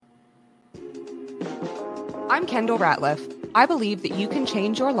I'm Kendall Ratliff. I believe that you can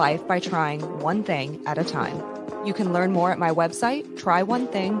change your life by trying one thing at a time. You can learn more at my website,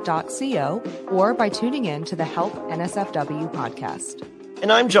 tryonething.co, or by tuning in to the Help NSFW podcast.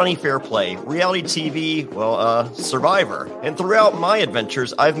 And I'm Johnny Fairplay, reality TV, survivor. And throughout my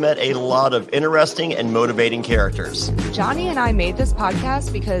adventures, I've met a lot of interesting and motivating characters. Johnny and I made this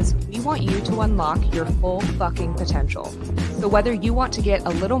podcast because we want you to unlock your full fucking potential. So whether you want to get a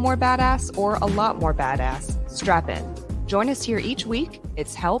little more badass or a lot more badass, strap in. Join us here each week.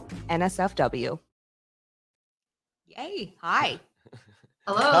 It's Help NSFW. Yay. Hi.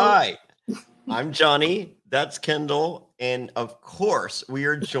 Hello. Hi. I'm Johnny. That's Kendall. And of course, we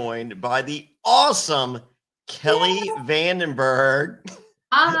are joined by the awesome Kelly Vandenberg.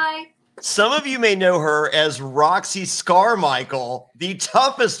 Hi. Some of you may know her as Roxy Scarmichael, the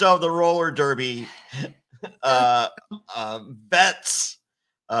toughest of the roller derby vets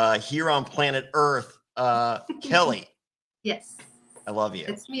here on planet Earth. Kelly. Yes. I love you.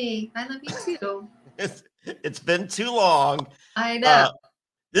 It's me. I love you too. It's been too long. I know.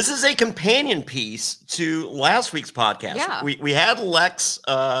 This is a companion piece to last week's podcast. Yeah. We had Lex,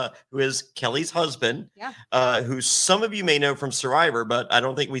 who is Kelly's husband, who some of you may know from Survivor, but I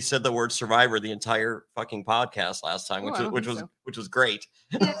don't think we said the word Survivor the entire fucking podcast last time, which was great.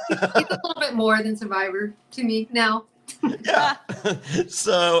 Yeah, he's a little bit more than Survivor to me now. Yeah.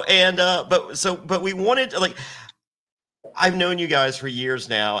 But we wanted to, I've known you guys for years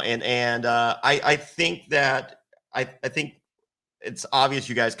now, and I think that I think it's obvious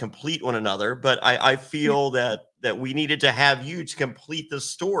you guys complete one another, but I feel that we needed to have you to complete the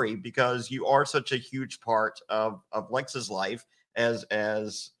story because you are such a huge part of Lex's life as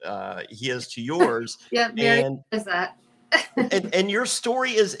he is to yours. Yeah, Mary says that. and your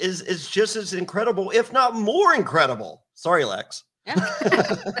story is just as incredible, if not more incredible. Sorry, Lex.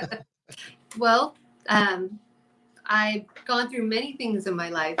 Yeah. Well, I've gone through many things in my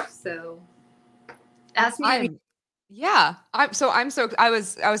life, so ask me. I was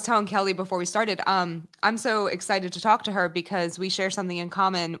telling Kelly before we started, I'm so excited to talk to her because we share something in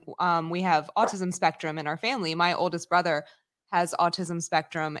common. We have autism spectrum in our family. My oldest brother has autism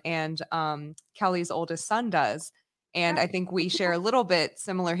spectrum and Kelly's oldest son does. And I think we share a little bit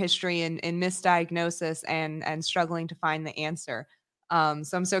similar history in misdiagnosis and struggling to find the answer. So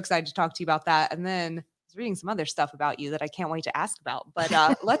I'm so excited to talk to you about that. And then reading some other stuff about you that I can't wait to ask about. But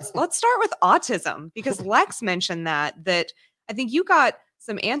let's start with autism because Lex mentioned that I think you got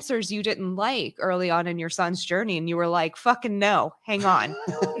some answers you didn't like early on in your son's journey, and you were like, "Fucking no, hang on."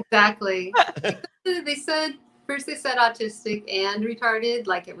 Exactly. They said autistic and retarded,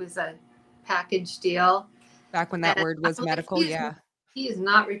 like it was a package deal. Back when that word was medical, he is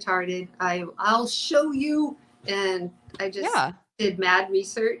not retarded. I'll show you. And I just did mad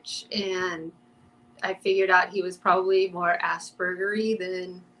research and I figured out he was probably more Aspergery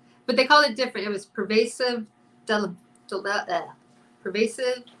than, but they called it different. It was pervasive development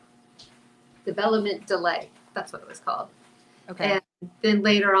delay. That's what it was called. Okay. And then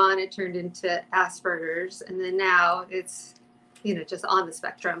later on, it turned into Asperger's, and then now it's, just on the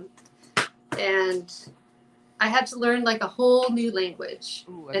spectrum. And I had to learn like a whole new language.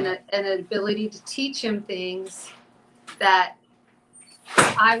 Ooh, okay. and an ability to teach him things that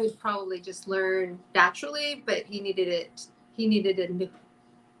I would probably just learn naturally, but he needed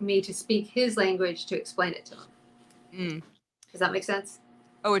me to speak his language to explain it to him. Does that make sense?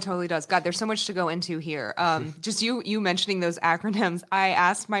 Oh, it totally does. God, there's so much to go into here. Just you mentioning those acronyms. I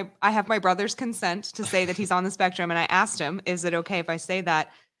have my brother's consent to say that he's on the spectrum, and I asked him, "Is it okay if I say that?"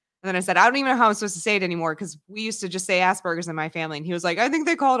 And then I said, "I don't even know how I'm supposed to say it anymore because we used to just say Asperger's in my family." And he was like, "I think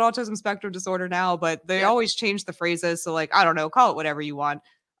they call it autism spectrum disorder now, but they always change the phrases. So I don't know, call it whatever you want."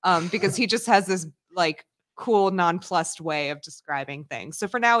 Because he just has this cool nonplussed way of describing things. So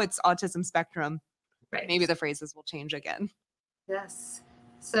for now it's autism spectrum. Right. Maybe the phrases will change again. Yes.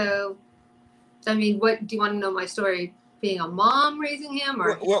 So, what do you want to know my story? Being a mom raising him,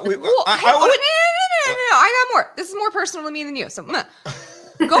 or I got more. This is more personal to me than you. So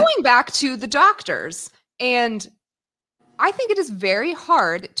going back to the doctors, and I think it is very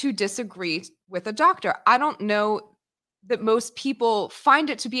hard to disagree with a doctor. I don't know that most people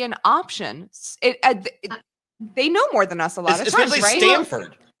find it to be an option. They know more than us a lot of times, right?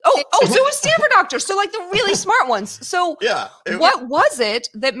 Stanford. So it was Stanford doctors. So the really smart ones. So what was it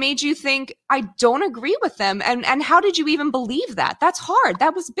that made you think I don't agree with them? And how did you even believe that? That's hard.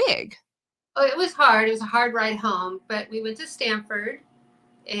 That was big. Oh, it was hard. It was a hard ride home, but we went to Stanford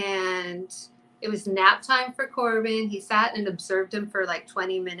and it was nap time for Corbin. He sat and observed him for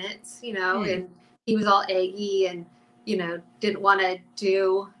 20 minutes, and he was all eggy and, didn't want to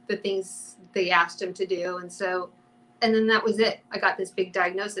do the things they asked him to do. And then that was it. I got this big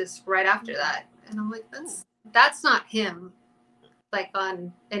diagnosis right after that. And I'm like, that's not him, like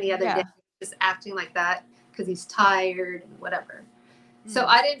on any other day, just acting like that because he's tired and whatever. So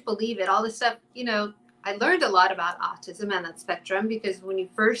I didn't believe it. All this stuff, I learned a lot about autism and that spectrum because when you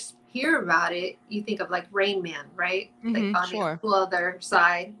first hear about it, you think of like Rain Man, right? Like on the other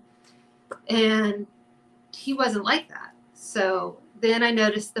side. And he wasn't like that. So then I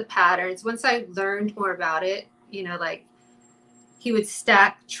noticed the patterns. Once I learned more about it, like he would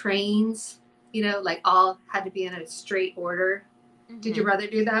stack trains, like all had to be in a straight order. Did your brother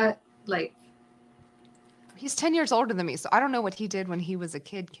do that? Like, he's 10 years older than me, so I don't know what he did when he was a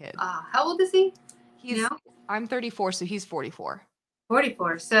kid. How old is he? I'm 34, so he's 44.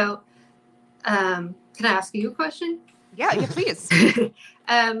 44. So, can I ask you a question? Yeah, please. Did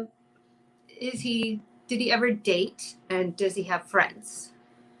he ever date, and does he have friends?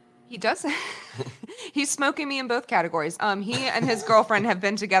 He does. He's smoking me in both categories. He and his girlfriend have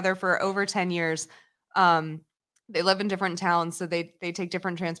been together for over 10 years. They live in different towns, so they take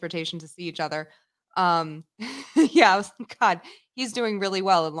different transportation to see each other. Yeah, God, he's doing really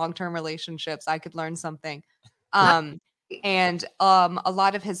well in long-term relationships. I could learn something. And a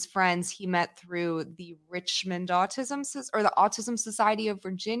lot of his friends he met through the Richmond Autism or the Autism Society of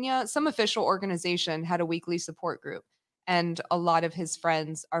Virginia. Some official organization had a weekly support group, and a lot of his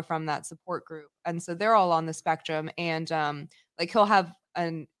friends are from that support group, and so they're all on the spectrum. And like he'll have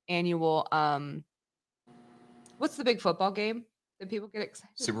an annual what's the big football game that people get excited?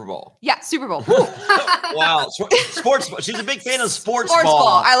 Super Bowl. Yeah, Super Bowl. Wow, sports ball. She's a big fan of sports ball.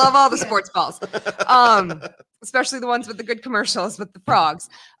 Ball. I love all the sports balls, especially the ones with the good commercials with the frogs.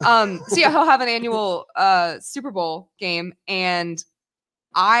 So yeah, he'll have an annual Super Bowl game, and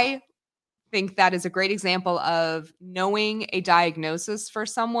I think that is a great example of knowing a diagnosis for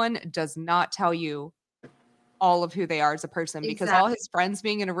someone does not tell you all of who they are as a person, because all his friends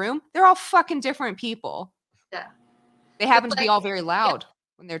being in a room, they're all fucking different people. Yeah. They happen to be all very loud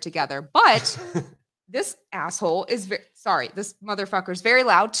when they're together, but this asshole is this motherfucker's very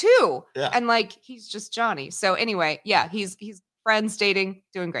loud too. Yeah. And like, he's just Johnny. So anyway, yeah, he's friends, dating,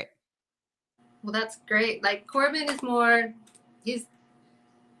 doing great. Well, that's great. Like Corbin is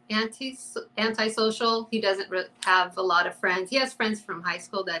he's antisocial. He doesn't really have a lot of friends. He has friends from high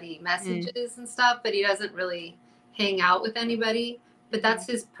school that he messages and stuff, but he doesn't really hang out with anybody. But that's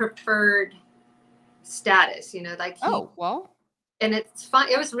his preferred status, like and it's fun.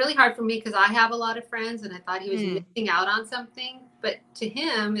 It was really hard for me because I have a lot of friends and I thought he was missing out on something, but to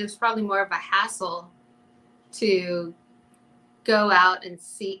him it was probably more of a hassle to go out and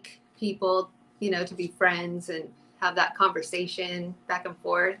seek people, to be friends and have that conversation back and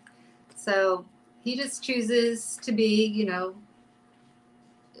forth. So he just chooses to be,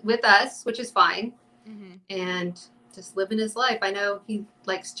 with us, which is fine, and just living his life. I know he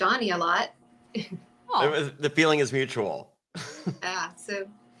likes Johnny a lot. The feeling is mutual. Yeah, so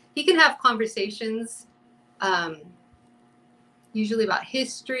he can have conversations, usually about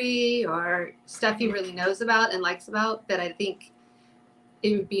history or stuff he really knows about and likes about, but I think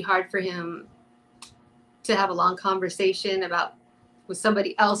it would be hard for him to have a long conversation with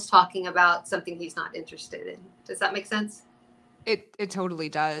somebody else talking about something he's not interested in. Does that make sense? It totally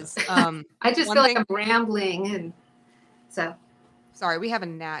does. I just feel like I'm rambling, and so. Sorry, we have a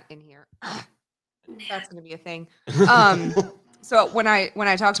gnat in here. That's going to be a thing. So when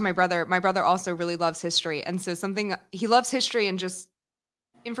I talk to my brother also really loves history. And so he loves history and just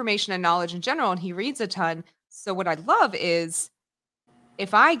information and knowledge in general, and he reads a ton. So what I love is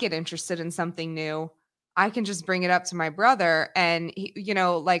if I get interested in something new, I can just bring it up to my brother. And he,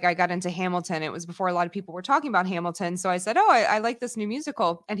 like I got into Hamilton. It was before a lot of people were talking about Hamilton. So I said, I like this new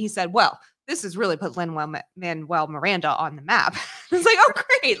musical. And he said, well, this has really put Lin-Manuel Miranda on the map. It's like, oh,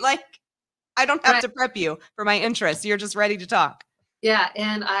 great. Like, I don't have to prep you for my interests. You're just ready to talk. Yeah.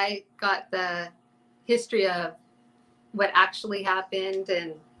 And I got the history of what actually happened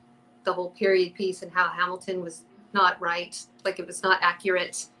and the whole period piece and how Hamilton was not right. Like it was not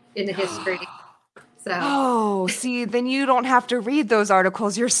accurate in the history. So. See, then you don't have to read those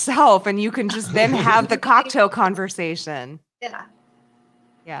articles yourself and you can just then have the cocktail conversation. Yeah.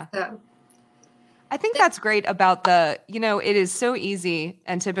 Yeah. So. I think that's great about it is so easy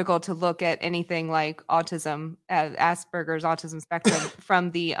and typical to look at anything like autism, Asperger's autism spectrum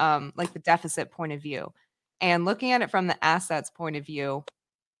from the like the deficit point of view, and looking at it from the assets point of view.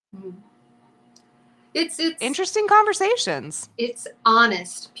 It's interesting conversations. It's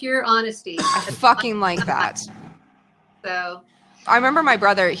honest, pure honesty. I fucking like that. So, I remember my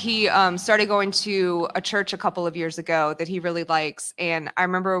brother, he started going to a church a couple of years ago that he really likes. And I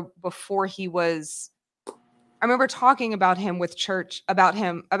remember I remember talking about him with church,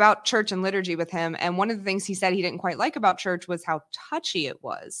 about church and liturgy with him. And one of the things he said he didn't quite like about church was how touchy it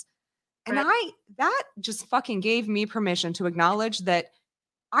was. And Right. that just fucking gave me permission to acknowledge that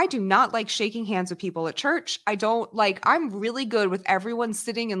I do not like shaking hands with people at church. I'm really good with everyone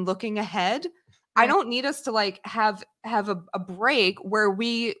sitting and looking ahead. I Right. don't need us to like have a break where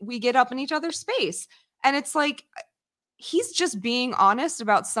we get up in each other's space. And it's like he's just being honest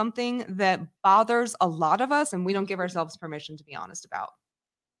about something that bothers a lot of us and we don't give ourselves permission to be honest about.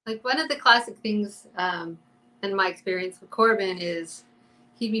 Like one of the classic things in my experience with Corbin is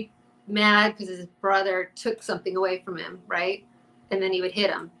he'd be mad because his brother took something away from him, right? And then he would hit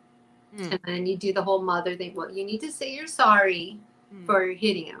him. And then you do the whole mother thing. Well, you need to say you're sorry for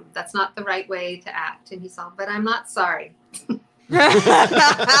hitting him. That's not the right way to act. And he's all, but I'm not sorry. So what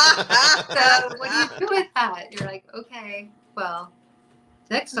do you do with that? You're like, okay, well,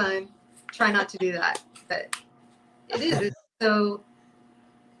 next time, try not to do that. But it's so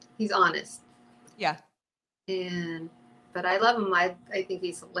he's honest. Yeah. But I love him. I think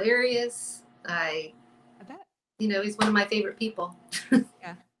he's hilarious. I bet. He's one of my favorite people.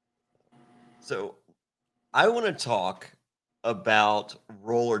 Yeah. So I want to talk about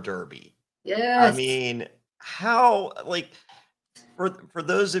roller derby. Yes. I mean, how, like, for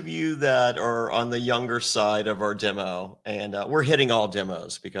those of you that are on the younger side of our demo, and we're hitting all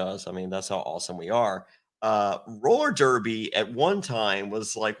demos because, I mean, that's how awesome we are. Roller derby at one time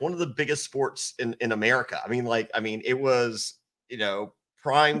was like one of the biggest sports in America. I mean, it was,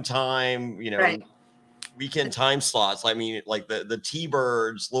 prime time, Right. weekend time slots. I mean, like the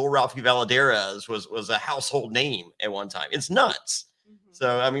T-Birds, Little Ralphie Valadares was a household name at one time. It's nuts.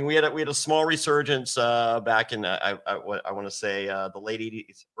 So I mean, we had a small resurgence back in I want to say the late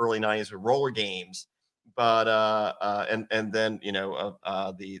 '80s, early '90s with roller games, but and then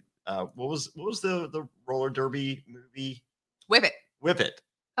what was the roller derby movie? Whip It. Whip It.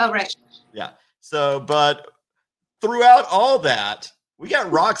 Oh, right. Yeah. So, but throughout all that, we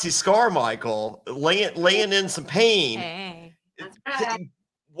got Roxy Scarmichael laying in some pain. Hey. That's right.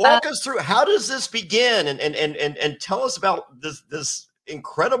 Walk us through, how does this begin, and tell us about this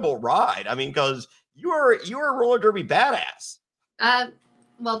incredible ride. I mean, because you are a roller derby badass.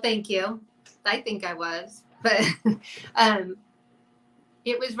 Well, thank you. I think I was, but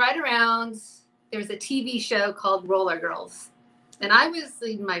it was right around. There was a TV show called Roller Girls, and I was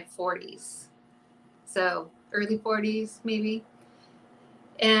in my 40s, so early 40s maybe.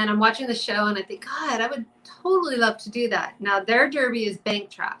 And I'm watching the show, and I think, God, I would totally love to do that. Now their derby is bank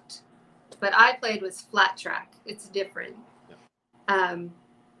tracked, but I played with flat track. It's different.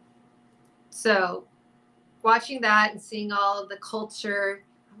 So watching that and seeing all of the culture,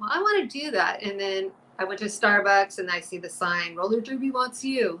 well, I want to do that. And then I went to Starbucks and I see the sign, Roller Derby wants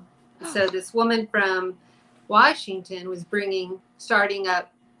you. So this woman from Washington was starting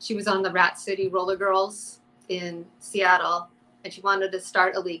up, she was on the Rat City Roller Girls in Seattle, and she wanted to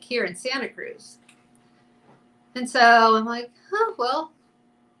start a league here in Santa Cruz. And so I'm like, oh, well,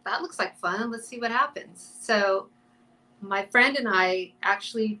 that looks like fun. Let's see what happens. So my friend and I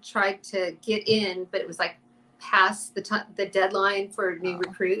actually tried to get in, but it was like past the deadline for new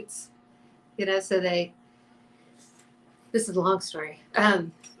recruits. So this is a long story.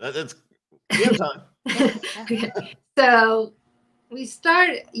 That's we have time. So we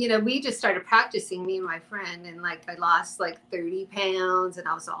just started practicing, me and my friend, and like I lost like 30 pounds and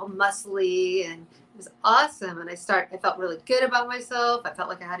I was all muscly and it was awesome. And I felt really good about myself. I felt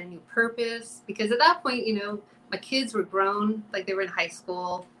like I had a new purpose because at that point, my kids were grown, like they were in high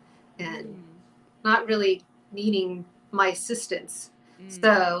school and not really needing my assistance.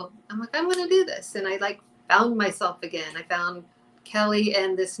 So I'm like, I'm going to do this. And I like found myself again. I found Kelly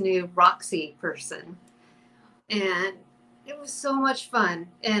and this new Roxy person. And it was so much fun.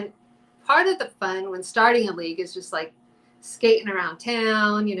 And part of the fun when starting a league is just like skating around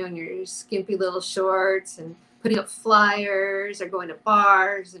town, in your skimpy little shorts and putting up flyers or going to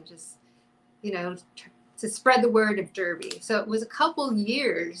bars and just, to spread the word of derby. So it was a couple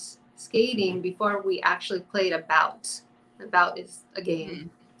years skating before we actually played a bout. A bout is a game.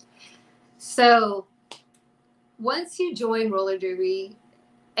 So once you join roller derby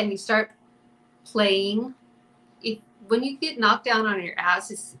and you start playing, when you get knocked down on your ass,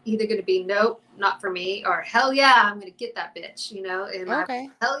 it's either going to be nope, not for me, or hell yeah, I'm going to get that bitch, and Okay.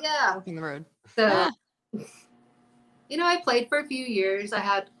 Hell yeah. Open the road. So, I played for a few years. I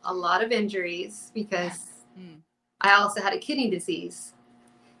had a lot of injuries because I also had a kidney disease,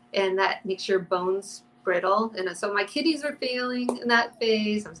 and that makes your bones brittle. And so my kidneys were failing in that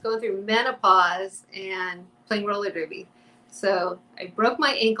phase. I was going through menopause and playing roller derby. So I broke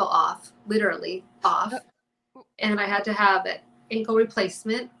my ankle off, literally off. And I had to have an ankle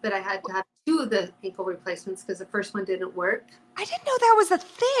replacement, but I had to have 2 of the ankle replacements because the first one didn't work. I didn't know that was a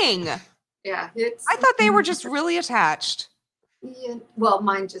thing. Yeah. I thought they were just really attached. Yeah, well,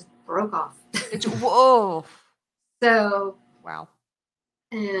 mine just broke off. Whoa. So, wow.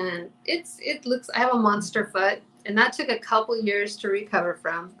 And it looks, I have a monster foot, and that took a couple years to recover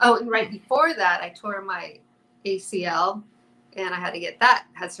from. Oh, and right before that, I tore my ACL, and I had to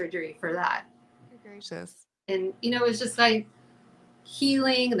had surgery for that. Good gracious. And, it was just like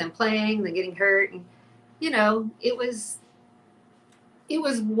healing and then playing and then getting hurt. And, it was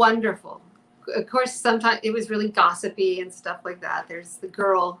wonderful. Of course, sometimes it was really gossipy and stuff like that. There's the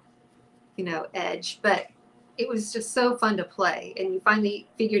girl, edge, but it was just so fun to play. And you finally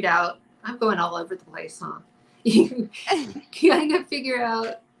figured out, I'm going all over the place, huh? You kind of figure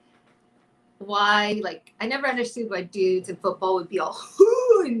out why, like, I never understood why dudes in football would be all,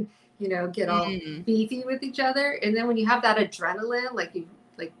 and, get all beefy with each other. And then when you have that adrenaline, like you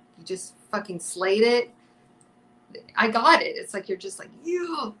just fucking slayed it. I got it. It's like, you're just like,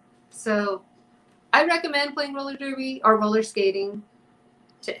 yeah. So I recommend playing roller derby or roller skating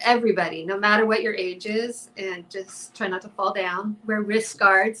to everybody, no matter what your age is, and just try not to fall down. Wear wrist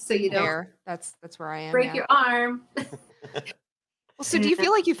guards so you don't. That's where I am. Break your arm. Well, so do you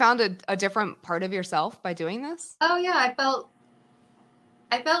feel like you found a different part of yourself by doing this? Oh yeah, I felt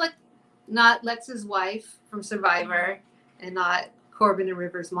like not Lex's wife from Survivor, and not Corbin and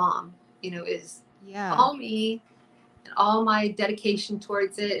River's mom. Is all me and all my dedication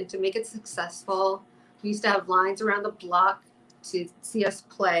towards it, and to make it successful. We used to have lines around the block to see us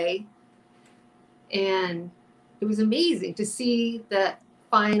play, and it was amazing to see the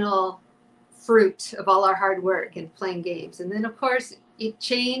final fruit of all our hard work and playing games. And then of course it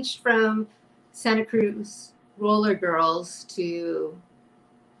changed from Santa Cruz Roller Girls to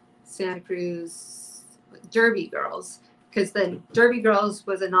Santa Cruz Derby Girls, because then Derby Girls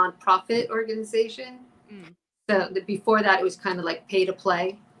was a nonprofit organization. So before that it was kind of like pay to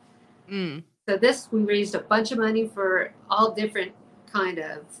play. So we raised a bunch of money for all different kind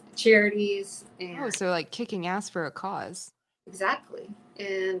of charities. And so like kicking ass for a cause. Exactly.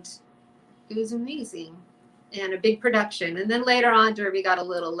 And it was amazing. And a big production. And then later on, Derby got a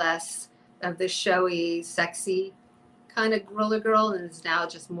little less of the showy, sexy kind of roller girl, and is now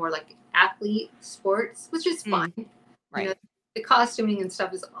just more like athlete sports, which is fun. Right. The costuming and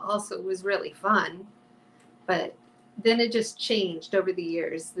stuff was really fun. But then it just changed over the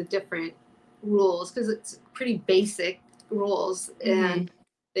years, the different rules, because it's pretty basic rules, and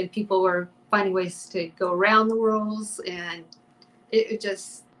then people were finding ways to go around the rules, and it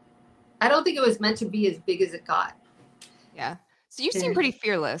just, I don't think it was meant to be as big as it got. Yeah. So you seem pretty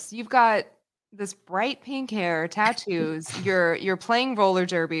fearless. You've got this bright pink hair, tattoos. You're playing roller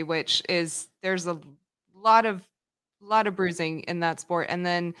derby, which is, there's a lot of bruising in that sport, and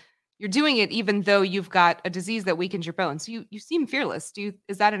then you're doing it even though you've got a disease that weakens your bones. So you seem fearless.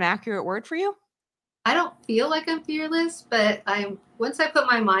 Is that an accurate word for you? I don't feel like I'm fearless, but once I put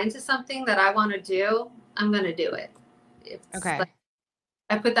my mind to something that I want to do, I'm going to do it. Okay.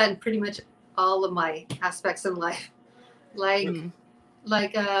 I put that in pretty much all of my aspects in life. Like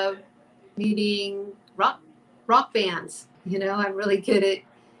meeting rock bands. I'm really good at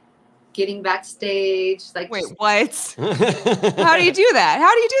getting backstage. Like, wait, what? How do you do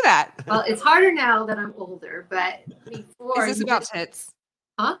that? Well, it's harder now that I'm older, but before. Is this about tits?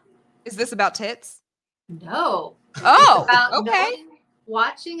 Huh? Is this about tits? No. Oh, about okay.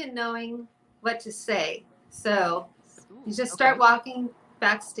 Watching and knowing what to say. So you just start walking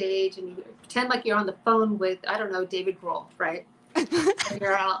backstage and you pretend like you're on the phone with, I don't know, David Grohl, right?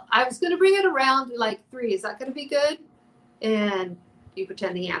 I was going to bring it around like 3. Is that going to be good? And you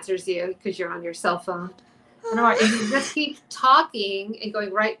pretend he answers you because you're on your cell phone. And you just keep talking and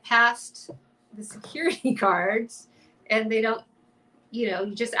going right past the security guards, and they don't,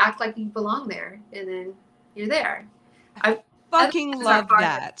 you just act like you belong there, and then you're there. I fucking love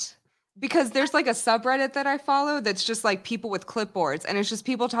that. Because there's like a subreddit that I follow that's just like people with clipboards, and it's just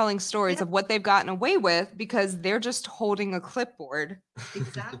people telling stories of what they've gotten away with because they're just holding a clipboard.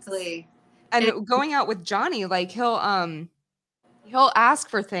 Exactly. And going out with Johnny, like he'll ask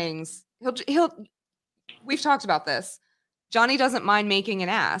for things. We've talked about this. Johnny doesn't mind making an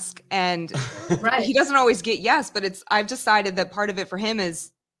ask, and he doesn't always get yes, but I've decided that part of it for him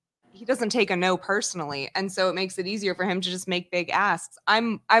is he doesn't take a no personally, and so it makes it easier for him to just make big asks.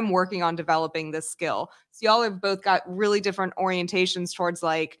 I'm working on developing this skill. So y'all have both got really different orientations towards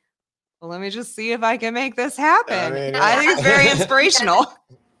like well, let me just see if I can make this happen. mean, I think it's very inspirational.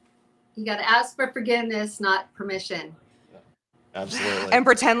 You got to ask for forgiveness, not permission. Absolutely. And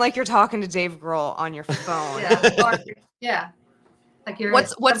pretend like you're talking to Dave Grohl on your phone. Yeah. Like you're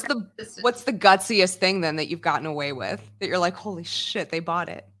What's the gutsiest thing then that you've gotten away with that you're like, holy shit, they bought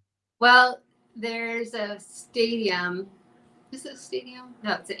it? Well, there's a stadium. Is it a stadium?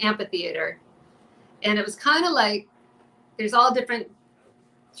 No, it's an amphitheater. And it was kind of like there's all different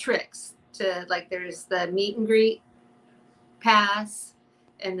tricks to, like, there's the meet and greet pass,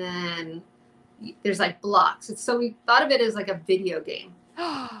 and then there's like blocks. So we thought of it as like a video game.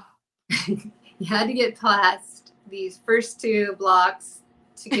 You had to get past these first 2 blocks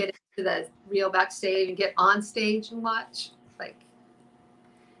to get into the real backstage and get on stage and watch.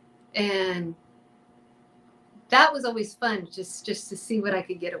 And that was always fun, just to see what I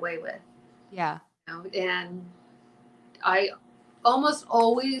could get away with. Yeah. You know? And I almost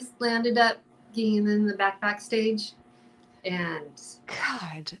always landed up getting in the backstage. And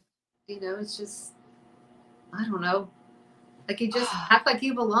God, it's just, I don't know. Like, you just act like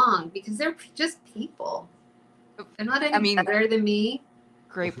you belong, because they're just people. They're not any better than me.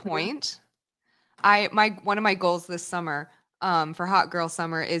 Great point. One of my goals this summer for Hot Girl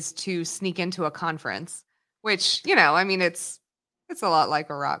Summer is to sneak into a conference, which, it's a lot like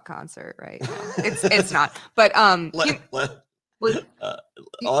a rock concert, right? It's not, but audibly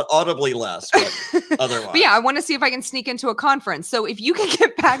less, but otherwise. But yeah, I want to see if I can sneak into a conference. So if you can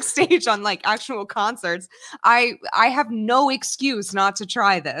get backstage on like actual concerts, I have no excuse not to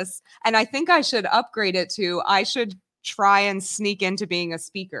try this. And I think I should upgrade it to, I should try and sneak into being a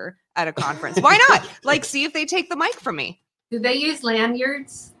speaker at a conference. Why not? Like, see if they take the mic from me. Do they use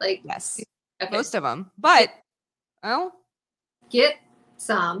lanyards? Like, yes, okay. Most of them. But get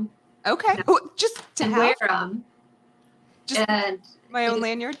some. Okay, just to wear them. Just and my own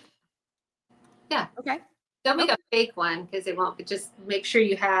lanyard. Yeah. Okay. Don't make a fake one, because they won't. But just make sure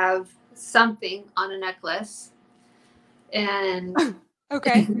you have something on a necklace. And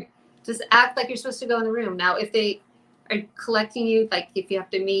okay. Just act like you're supposed to go in the room. Now, if they are collecting you, like if you have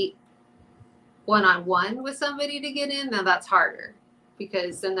to meet one-on-one with somebody to get in, now that's harder,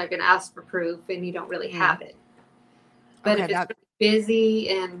 because then they're going to ask for proof and you don't really have it. But if it's busy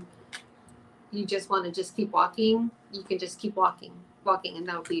and you just want to just keep walking, you can just keep walking, and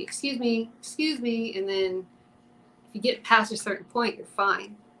that'll be, excuse me. And then if you get past a certain point, you're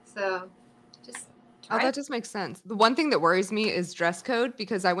fine. So just try. That just makes sense. The one thing that worries me is dress code,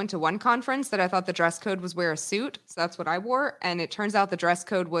 because I went to one conference that I thought the dress code was wear a suit. So that's what I wore. And it turns out the dress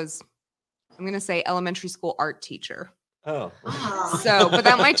code was, I'm going to say, elementary school art teacher. Oh. So, but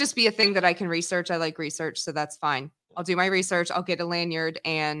that might just be a thing that I can research. I like research, so that's fine. I'll do my research. I'll get a lanyard,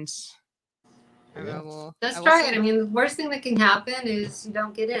 and let's try it. I mean, the worst thing that can happen is you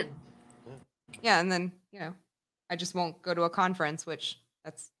don't get in. Yeah, and then I just won't go to a conference, which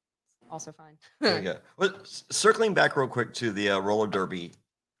that's also fine. There you go. Well, circling back real quick to the roller derby,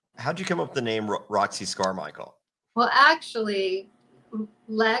 how'd you come up with the name Roxy Scarmichael? Well, actually,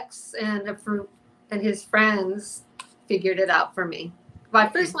 Lex and his friends figured it out for me. Well,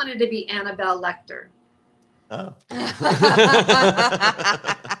 I first wanted to be Annabelle Lecter. Oh.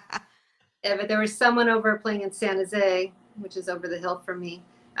 Yeah, but there was someone over playing in San Jose, which is over the hill from me.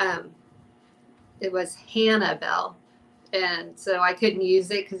 It was Hannah Bell, and so I couldn't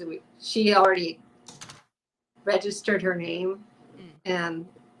use it because she already registered her name,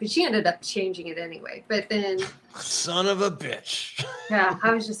 but she ended up changing it anyway. But then, son of a bitch. Yeah,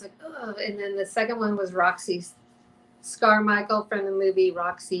 I was just like, oh. And then the second one was Roxy Scarmichael from the movie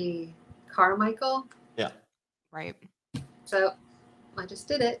Roxy Carmichael. Yeah. Right. So I just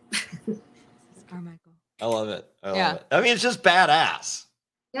did it. Carmichael. I love it. I love it. I mean, it's just badass.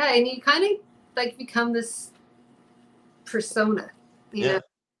 Yeah, and you kind of like become this persona, you know,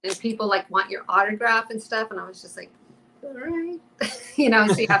 and people like want your autograph and stuff. And I was just like, all right,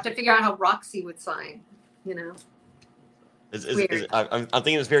 so you have to figure out how Roxy would sign, I'm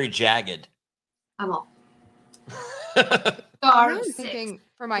thinking it's very jagged. I'm all. I'm thinking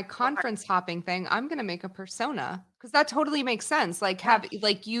for my conference hopping thing, I'm gonna make a persona, because that totally makes sense. Like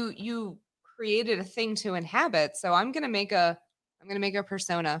you created a thing to inhabit, so I'm gonna make a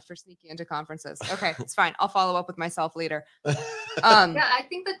persona for sneaking into conferences. Okay, it's fine. I'll follow up with myself later. Yeah, I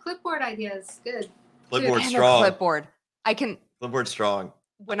think the clipboard idea is good. Clipboard strong. Clipboard. Clipboard strong.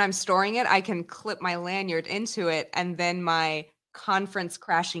 When I'm storing it, I can clip my lanyard into it, and then my conference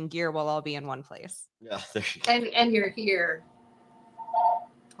crashing gear will all be in one place. Yeah, there you go. And your ear.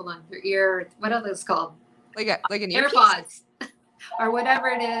 Hold on, your ear. What are those called? Like an AirPods, or whatever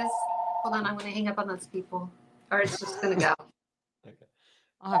it is. Hold on, I'm gonna hang up on those people, or it's just gonna go. Okay.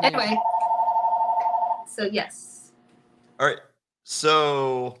 I'll have you know. Anyway, so yes. All right.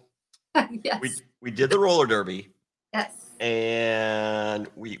 So Yes. we did the roller derby, Yes. and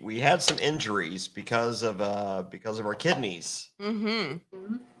we had some injuries because of our kidneys. Mm-hmm.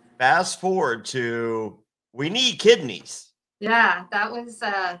 Mhm. Fast forward to we need kidneys. Yeah, that was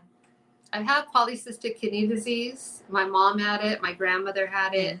I have polycystic kidney disease. My mom had it, my grandmother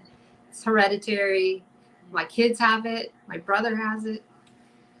had it. It's hereditary. My kids have it, my brother has it.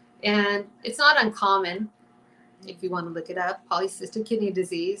 And it's not uncommon if you want to look it up, polycystic kidney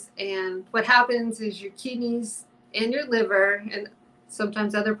disease. And what happens is your kidneys and your liver and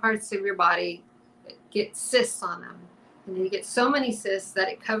sometimes other parts of your body get cysts on them. And you get so many cysts that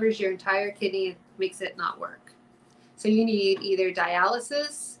it covers your entire kidney and makes it not work. So you need either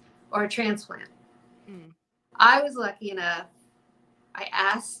dialysis or a transplant. Mm. I was lucky enough. I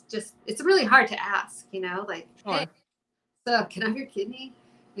asked, it's really hard to ask, like, Sure. hey, so can I have your kidney?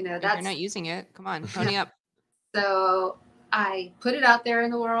 If you're not using it, come on, pony up. So I put it out there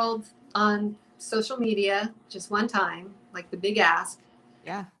in the world on social media just one time, like the big ask.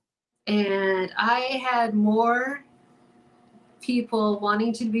 Yeah. And I had more people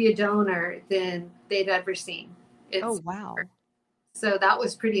wanting to be a donor than they'd ever seen. Oh, wow. So that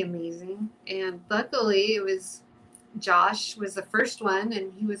was pretty amazing. And luckily it was Josh was the first one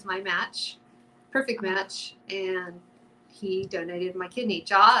and he was my match, perfect match. And he donated my kidney.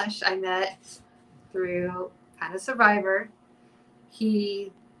 Josh, I met through kind of Survivor.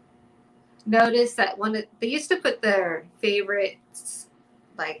 He noticed that they used to put their favorites,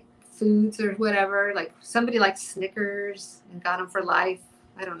 like foods or whatever, like somebody liked Snickers and got them for life.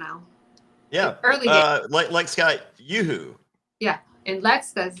 I don't know. Yeah. Early days. Like Scott Yoo-hoo. Yeah. And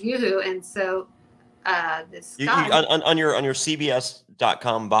Lex does Yoo-hoo. And so this guy on your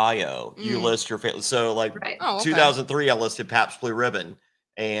CBS.com bio, you list your favorite. So like right. 2003, I listed Pabst Blue Ribbon,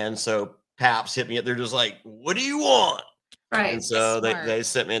 and so Pabst hit me. They're just like, "What do you want?" Right. And so they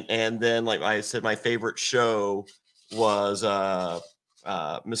sent me, and then like I said, my favorite show was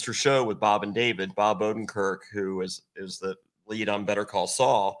Mr. Show with Bob and David. Bob Odenkirk, who is the lead on Better Call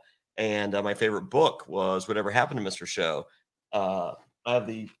Saul, and my favorite book was Whatever Happened to Mr. Show. I have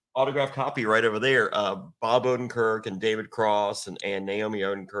the autographed copy right over there. Bob Odenkirk and David Cross and Naomi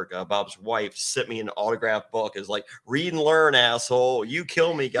Odenkirk, Bob's wife, sent me an autographed book. It's like, read and learn, asshole. You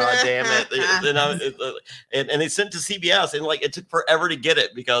kill me, goddamn it. And they sent it to CBS, and like it took forever to get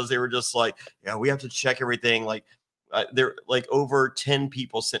it because they were just like, yeah, we have to check everything. Like there, like over 10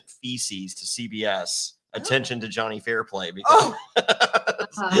 people sent feces to CBS. Attention to Johnny Fairplay because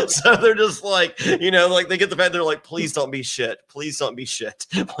so they're just like, like they get the fact they're like, please don't be shit, please, and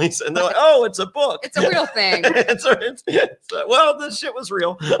they're like, oh, it's a book, it's a real thing. Well, this shit was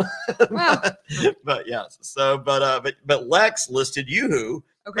real. Wow. But yes, so but Lex listed Yoo-hoo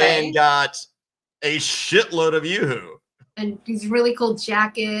and got a shitload of Yoo-hoo and these really cool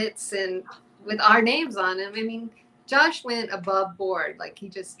jackets and with our names on them. I mean, Josh went above board. Like he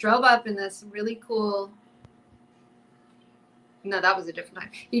just drove up in this really cool. No, that was a different time.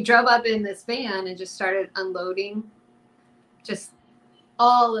 He drove up in this van and just started unloading just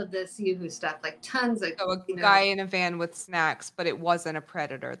all of this Yoo-hoo stuff, like tons of. So a guy in a van with snacks, but it wasn't a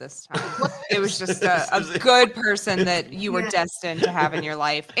predator this time. It was just a good person that you were destined to have in your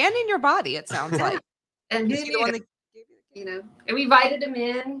life and in your body, it sounds like. And he's the one that, and we invited him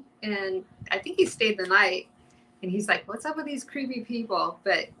in, and I think he stayed the night. And he's like, "What's up with these creepy people?"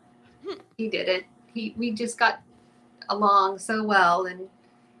 But he didn't. We just got along so well, and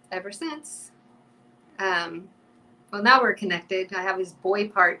ever since, well, now we're connected. I have his boy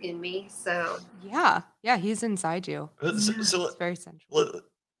part in me, so yeah, he's inside you. So it's very central.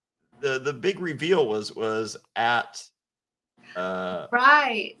 The big reveal was at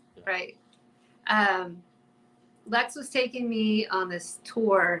right. Lex was taking me on this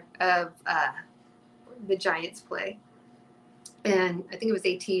tour of the Giants play, and I think it was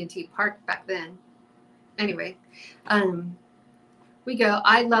AT&T Park back then. Anyway, we go.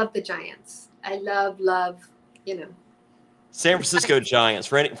 I love the Giants. I love, San Francisco Giants.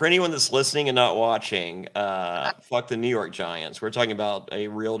 For anyone that's listening and not watching, fuck the New York Giants. We're talking about a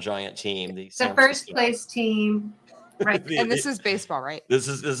real Giant team. The first place team. Right. And this is baseball, right? This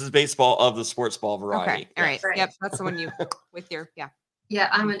is baseball of the sports ball variety. Okay. All right. Yep. That's the one you with your Yeah,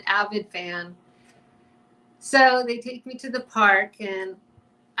 I'm an avid fan. So they take me to the park, and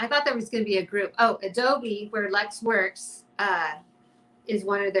I thought there was going to be a group. Oh, Adobe, where Lex works, is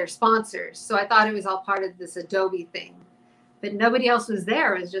one of their sponsors. So I thought it was all part of this Adobe thing. But nobody else was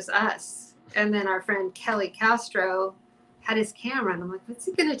there. It was just us. And then our friend Kelly Castro had his camera. And I'm like, what's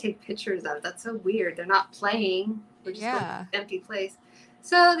he going to take pictures of? That's so weird. They're not playing. We're just going to an empty place.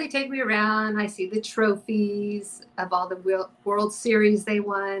 So they take me around. I see the trophies of all the World Series they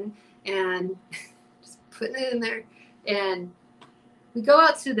won, and just putting it in there. And we go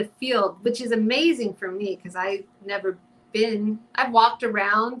out to the field, which is amazing for me because I've walked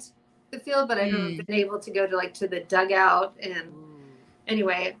around the field, but I've never been able to go to the dugout. And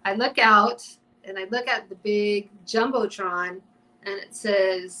anyway, I look out and I look at the big Jumbotron, and it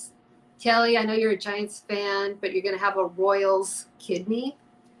says, Kelly, I know you're a Giants fan, but you're going to have a Royals kidney.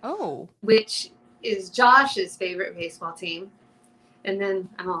 Oh. Which is Josh's favorite baseball team. And then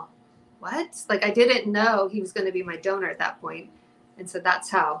I'm all, what? Like, I didn't know he was going to be my donor at that point. And so that's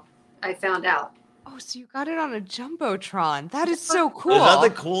how I found out. Oh, so you got it on a Jumbotron. That is so cool. Is that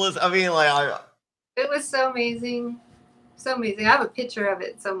the coolest? I mean, it was so amazing. So amazing. I have a picture of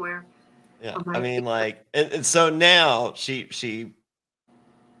it somewhere. Yeah. I mean, and so now she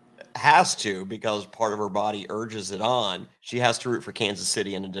has to, because part of her body urges it on. She has to root for Kansas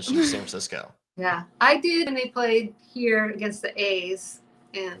City in addition to San Francisco. Yeah, I did, and they played here against the A's,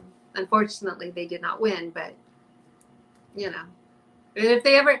 and unfortunately they did not win. But if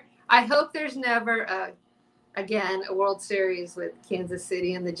they ever, I hope there's never again a World Series with Kansas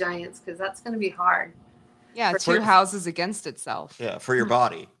City and the Giants, because that's going to be hard. Yeah, two houses against itself. Yeah, for your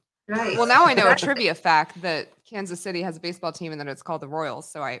body. Right. Well, now I know a trivia fact that Kansas City has a baseball team and that it's called the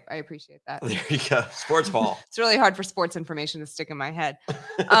Royals. So I appreciate that. There you go. Sports ball. It's really hard for sports information to stick in my head.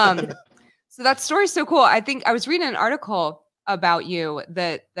 So that story's so cool. I think I was reading an article about you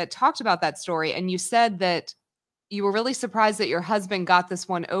that talked about that story. And you said that you were really surprised that your husband got this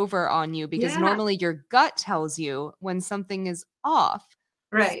one over on you because normally your gut tells you when something is off.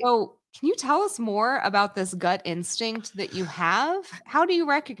 Right. So can you tell us more about this gut instinct that you have? How do you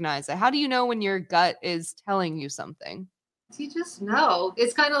recognize it? How do you know when your gut is telling you something? You just know.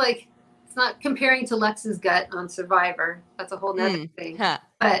 It's kind of like, it's not comparing to Lex's gut on Survivor. That's a whole nother thing. Huh.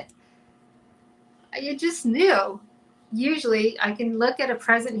 But you just knew. Usually I can look at a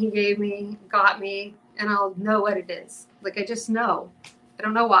present he got me, and I'll know what it is. Like, I just know. I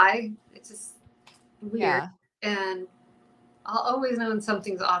don't know why. It's just weird. Yeah. And I'll always know when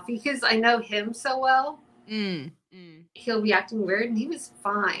something's off because I know him so well. He'll be acting weird, and he was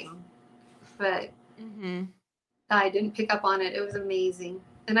fine. But I didn't pick up on it. It was amazing.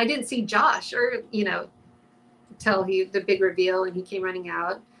 And I didn't see Josh till the big reveal, and he came running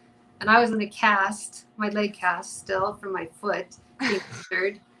out. And I was in a cast, my leg cast still from my foot.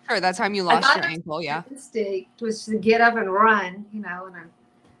 Sure, that time you lost your ankle, yeah. My instinct was to get up and run, and I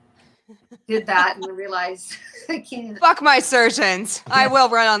did that and I realized I can't. Fuck my surgeons. I will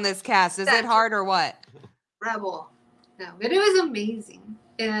run on this cast. Is it hard or what? Rebel. No, but it was amazing.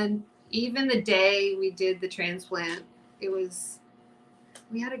 And even the day we did the transplant,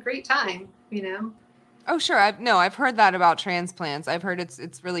 we had a great time, Oh, sure. I've heard that about transplants. I've heard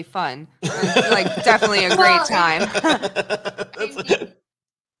it's really fun. It's definitely a great time.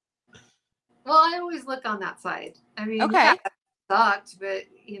 Well, I always look on that side. I mean, okay. Yeah, it sucked, but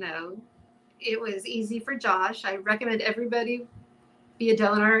it was easy for Josh. I recommend everybody be a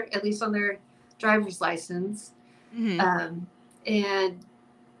donor, at least on their driver's license. And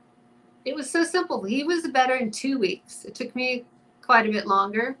it was so simple. He was better in 2 weeks. It took me quite a bit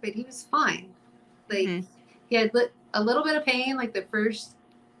longer, but he was fine. He had a little bit of pain like the first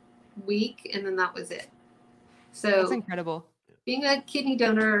week, and then that was it. So that's incredible. Being a kidney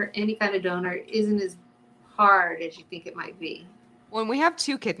donor or any kind of donor isn't as hard as you think it might be. When we have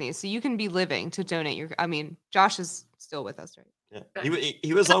 2 kidneys, so you can be living to donate Josh is still with us, right? Yeah.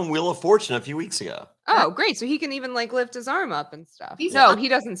 He was on Wheel of Fortune a few weeks ago. Oh, great. So he can even lift his arm up and stuff. No, he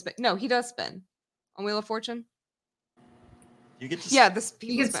doesn't spin. No, he does spin on Wheel of Fortune. You get to you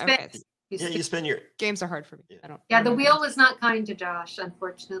can spin. Okay. You spin your games are hard for me. Yeah, the wheel was not kind to Josh,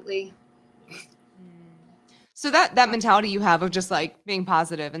 unfortunately. So that mentality you have of just being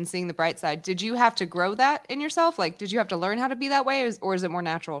positive and seeing the bright side, did you have to grow that in yourself? Did you have to learn how to be that way, or is it more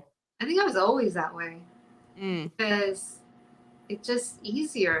natural? I think I was always that way because it's just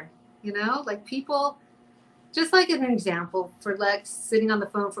easier, people. Just like an example for Lex sitting on the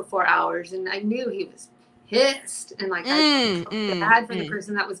phone for 4 hours, and I knew he was pissed, and I felt bad for the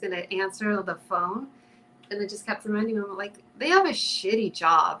person that was going to answer the phone, and I just kept reminding him they have a shitty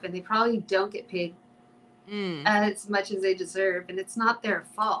job, and they probably don't get paid as much as they deserve, and it's not their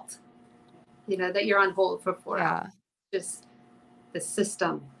fault, that you're on hold for 4 hours. Just the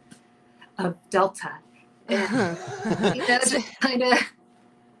system of Delta, and just kind of.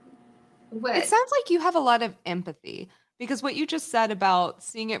 It sounds like you have a lot of empathy. Because what you just said about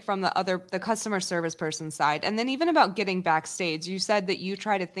seeing it from the customer service person side, and then even about getting backstage, you said that you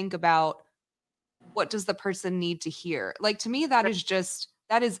try to think about what does the person need to hear. To me, that is just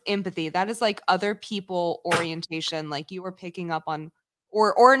that is empathy. That is like other people orientation. Like you were picking up on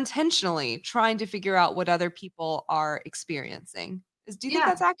or intentionally trying to figure out what other people are experiencing. Do you think Yeah.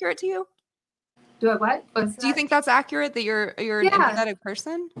 that's accurate to you? Do I what? What's Do you that? think that's accurate that you're an Yeah. empathetic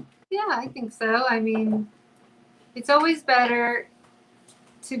person? Yeah, I think so. I mean, it's always better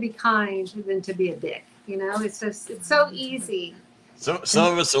to be kind than to be a dick. You know, it's so easy. So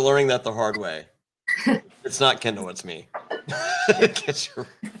some of us are learning that the hard way. It's not Kendall, it's me. Guess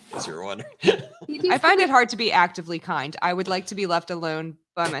you're wondering. I find it hard to be actively kind. I would like to be left alone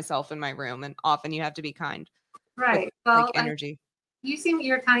by myself in my room, and often you have to be kind. Right. With, well, like energy.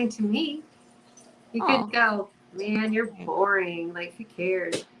 You're kind to me. You could go, man, you're boring. Like, who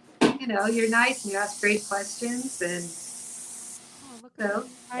cares? You know, you're nice and you ask great questions, and so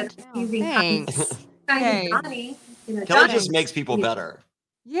you being kind to Johnny. You know, Kelly just makes people better.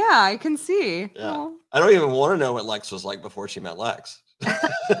 Yeah, I can see. Yeah. Oh. I don't even want to know what Lex was like before she met Lex. He'll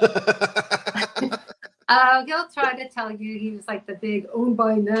try to tell you he was like the big owned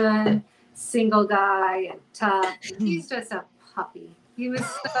by none, single guy and tough. And he's just a puppy. He was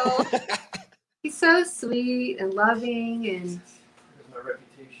he's so sweet and loving and my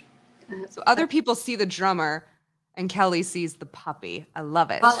reputation. So other people see the drummer and Kelly sees the puppy. I love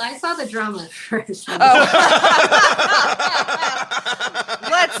it. Well, I saw the drummer first. Oh.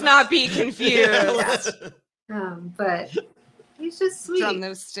 Let's not be confused. But he's just sweet. Drum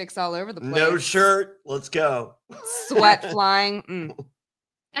those sticks all over the place. No shirt. Let's go. Sweat flying.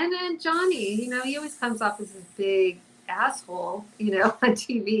 And then Johnny, you know, he always comes off as this big asshole, you know, on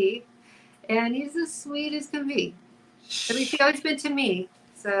TV. And he's as sweet as can be. At least he's always been to me.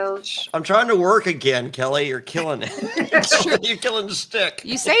 So I'm trying to work again, Kelly. You're killing it. You're killing the stick.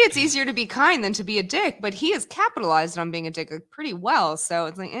 You say it's easier to be kind than to be a dick, but he has capitalized on being a dick pretty well. So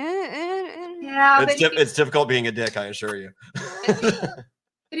it's like, yeah, it's difficult being a dick, I assure you. But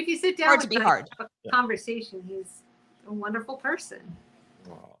if you sit down hard to be hard. Conversation, he's a wonderful person.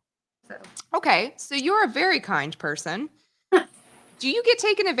 Wow. So okay, so you're a very kind person. Do you get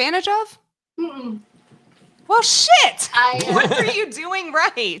taken advantage of? Mm-mm. Well, shit. What are you doing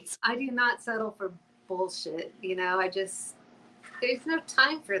right? I do not settle for bullshit. You know, there's no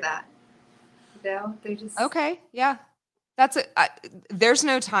time for that. You know, they're just okay. Yeah, that's it. There's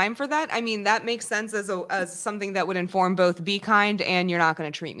no time for that. I mean, that makes sense as something that would inform both be kind and you're not going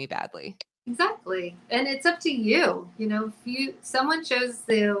to treat me badly. Exactly, and it's up to you. You know, if someone shows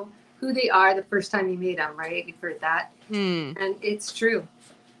you who they are the first time you meet them, right? You've heard that, and it's true.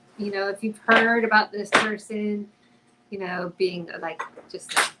 You know, if you've heard about this person, you know, being like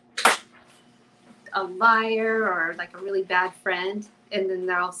just a liar or like a really bad friend, and then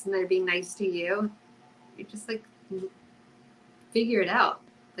all of a sudden they're being nice to you, you're just like, figure it out.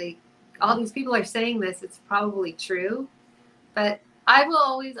 Like, all these people are saying this, it's probably true. But I will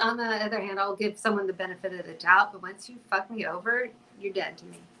always, on the other hand, I'll give someone the benefit of the doubt. But once you fuck me over, you're dead to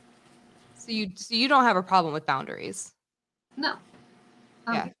me. So you don't have a problem with boundaries? No.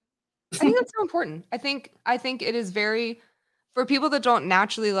 Yeah. I think that's so important. I think it is very, for people that don't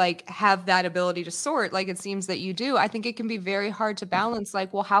naturally like have that ability to sort, like it seems that you do. I think it can be very hard to balance.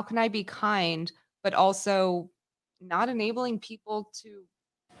 Like, well, how can I be kind, but also not enabling people to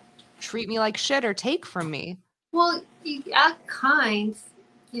treat me like shit or take from me? Well, you act kind,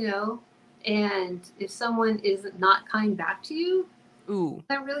 you know, and if someone is not kind back to you,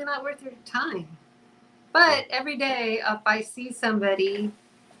 they're really not worth your time. But every day, if I see somebody.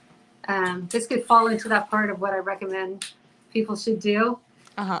 This could fall into that part of what I recommend people should do.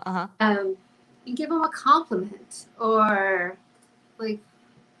 You give them a compliment, or like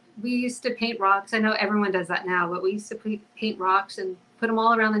we used to paint rocks. I know everyone does that now, but we used to paint rocks and put them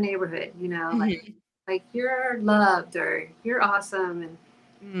all around the neighborhood. You know, like you're loved or you're awesome,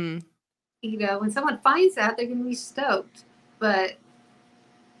 and you know when someone finds that, they're gonna be stoked. But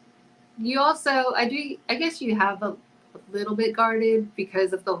you also, I guess you have a little bit guarded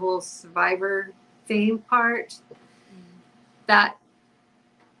because of the whole Survivor fame part, that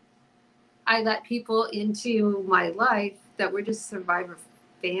I let people into my life that were just Survivor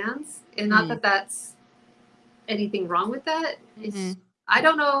fans, and not that that's anything wrong with that. It's, I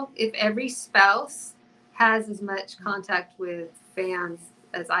don't know if every spouse has as much contact with fans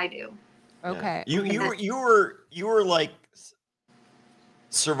as I do. Okay. Yeah. You were like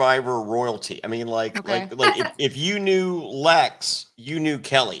Survivor royalty. I mean, like if you knew Lex, you knew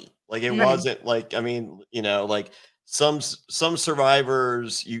Kelly. Like it wasn't like, I mean, you know, like some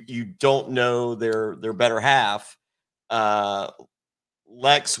survivors you don't know their better half.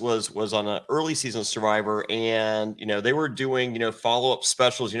 Lex was on an early season of Survivor, and they were doing follow-up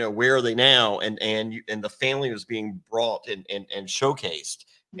specials, where are they now, and the family was being brought and showcased,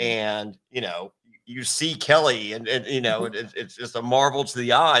 and you see Kelly, and it's just a marvel to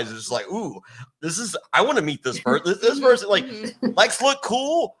the eyes. It's like, ooh, I want to meet this person. This person, like, Lex look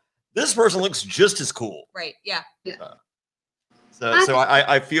cool. This person looks just as cool. Right. Yeah. So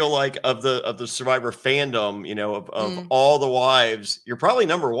I feel like of the Survivor fandom, of all the wives, you're probably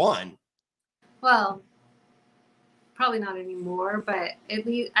number one. Well, probably not anymore, but at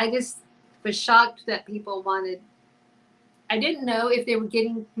least I just was shocked that people wanted. I didn't know if they were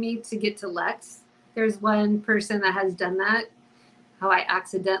getting me to get to Lex. There's one person that has done that. How I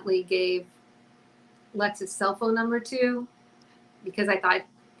accidentally gave Lex's cell phone number to, because I thought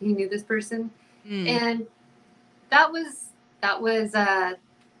he knew this person, and that wasn't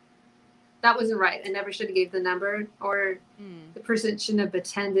right. I never should have gave the number, or the person shouldn't have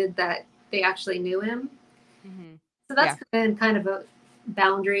pretended that they actually knew him. So that's been kind of a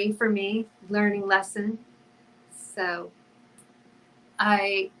boundary for me, learning lesson. So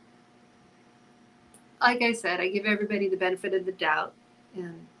like I said, I give everybody the benefit of the doubt,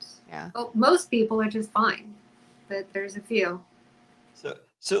 and most people are just fine, but there's a few.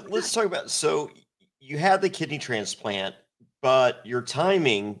 So let's talk about, so you had the kidney transplant, but your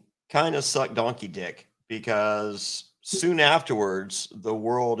timing kind of sucked donkey dick, because soon afterwards, the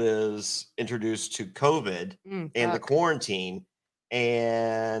world is introduced to COVID and the quarantine,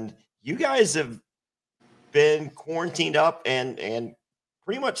 and you guys have been quarantined up and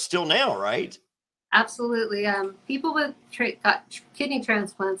pretty much still now, right? Absolutely. People with got kidney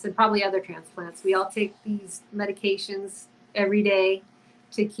transplants and probably other transplants, we all take these medications every day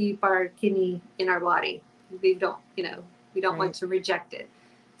to keep our kidney in our body. We don't want to reject it.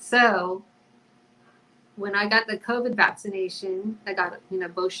 So when I got the COVID vaccination, I got,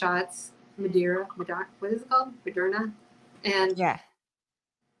 both shots, Moderna, what is it called? Moderna. And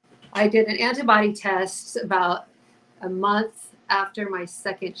I did an antibody test about a month after my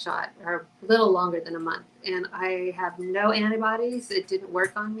second shot, or a little longer than a month. And I have no antibodies. It didn't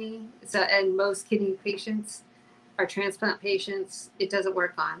work on me. So, and most kidney patients are transplant patients. It doesn't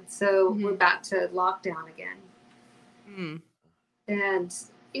work on. So we're back to lockdown again. And,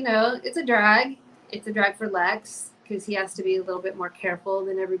 it's a drag. It's a drag for Lex, because he has to be a little bit more careful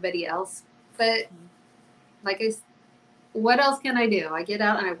than everybody else. But what else can I do? I get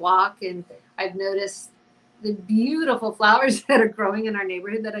out and I walk, and I've noticed the beautiful flowers that are growing in our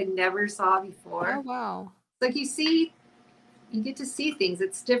neighborhood that I never saw before. Oh, wow. It's like you get to see things.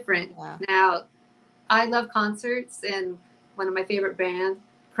 It's different. Now, I love concerts, and one of my favorite bands,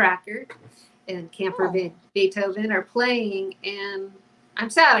 Cracker and Camper Beethoven, are playing, and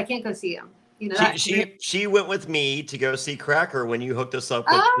I'm sad I can't go see them. She went with me to go see Cracker when you hooked us up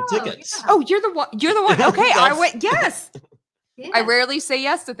with the tickets. Yeah. Oh, you're the one. Okay, I went. Yes. I rarely say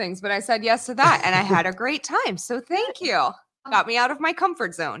yes to things, but I said yes to that, and I had a great time. So thank you. Got me out of my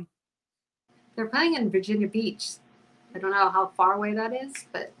comfort zone. They're playing in Virginia Beach. I don't know how far away that is,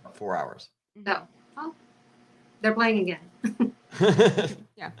 but 4 hours. No. Oh, they're playing again.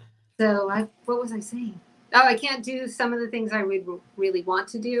 Yeah. So what was I saying? Oh, I can't do some of the things I would really want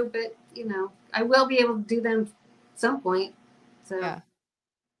to do, but I will be able to do them at some point. So. Yeah.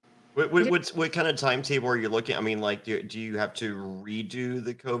 What kind of timetable are you looking? I mean, like, do you have to redo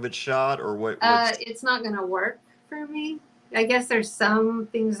the COVID shot, or what? It's not going to work for me. I guess there's some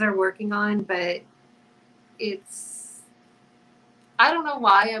things they're working on, but I don't know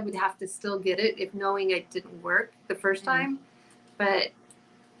why I would have to still get it if knowing it didn't work the first time. But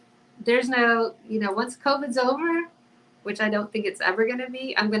there's no, once COVID's over, which I don't think it's ever going to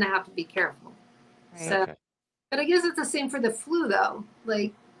be, I'm going to have to be careful. Right. So, but I guess it's the same for the flu, though.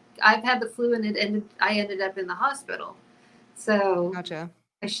 Like, I've had the flu, and I ended up in the hospital. So gotcha.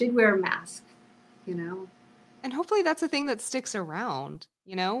 I should wear a mask, And hopefully that's a thing that sticks around.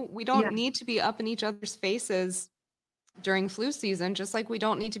 We don't need to be up in each other's faces during flu season, just like we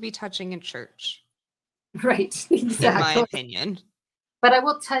don't need to be touching in church. Right. Exactly. In my opinion. But I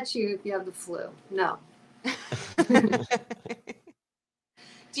will touch you if you have the flu. No.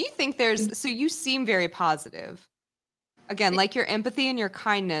 Do you think so you seem very positive. Again, like your empathy and your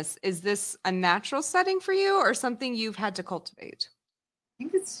kindness, is this a natural setting for you, or something you've had to cultivate? I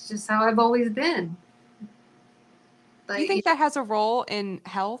think it's just how I've always been. Do you think that has a role in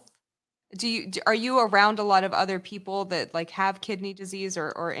health? Are you around a lot of other people that have kidney disease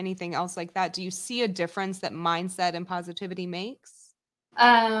or anything else like that? Do you see a difference that mindset and positivity makes?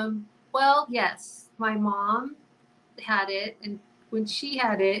 Well, yes. My mom had it, and when she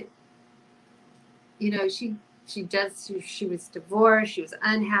had it, she was divorced, she was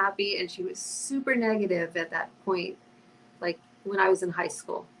unhappy, and she was super negative at that point, like when I was in high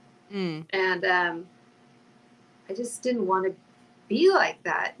school. Mm. And I just didn't want to be like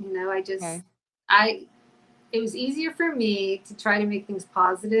that. Okay. It was easier for me to try to make things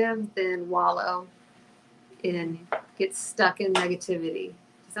positive than wallow and get stuck in negativity.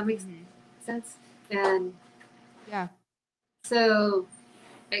 Does that make Mhm. sense? And Yeah. so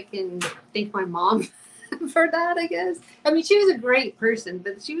I can thank my mom for that, I guess. I mean, she was a great person,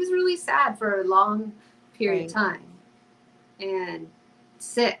 but she was really sad for a long period of Right. time and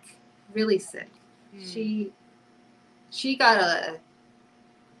sick, really sick. Mm. She got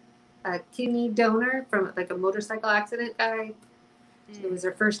a kidney donor from like a motorcycle accident guy. It was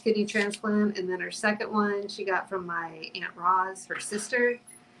her first kidney transplant, and then her second one she got from my Aunt Roz, her sister.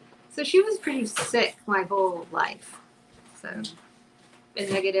 So she was pretty sick my whole life. So, and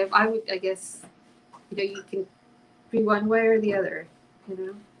negative, I guess, you can be one way or the other, you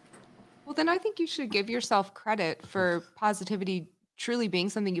know? Well, then I think you should give yourself credit for positivity truly being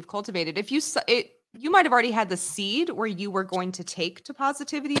something you've cultivated. If you might have already had the seed where you were going to take to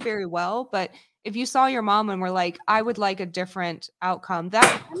positivity very well, but if you saw your mom and were like, I would like a different outcome,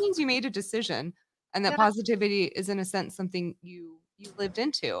 that means you made a decision and that Yeah, positivity is in a sense something you lived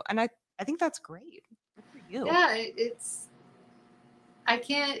into. And I think that's great. Good for you. yeah, I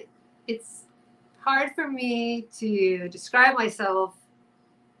can't, it's hard for me to describe myself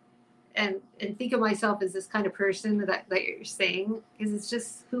and think of myself as this kind of person that you're saying, because it's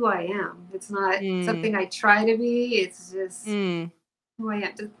just who I am. It's not Mm, something I try to be. It's just mm. who I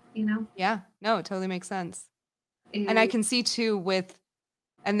am, you know? Yeah, no, it totally makes sense. And I And can see too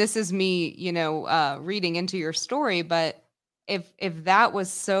and this is me, reading into your story, but if that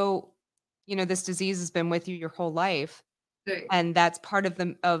was so, this disease has been with you your whole life, right, and that's part of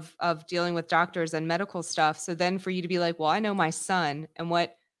the of dealing with doctors and medical stuff. So then for you to be like, well, I know my son and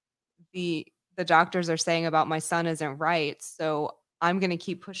what the the doctors are saying about my son isn't right. So I'm gonna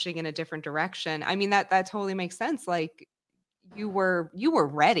keep pushing in a different direction. I mean, that totally makes sense. Like you were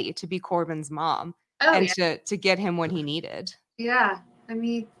ready to be Corbin's mom oh and yeah, to get him what he needed. yeah. I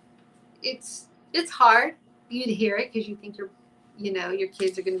mean, it's hard for you to hear it because you think your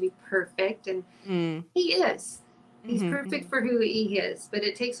kids are going to be perfect, and Mm. he is. He's Mhm, perfect mhm. for who he is, but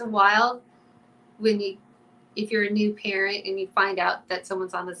it takes a while when you if you're a new parent and you find out that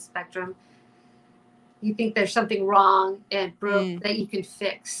someone's on the spectrum, you think there's something wrong and broke Mm, that you can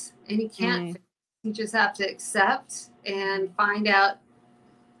fix, and you can't mm, fix. You just have to accept and mhm, find out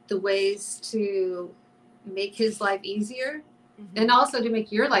the ways to make his life easier, and mhm. also to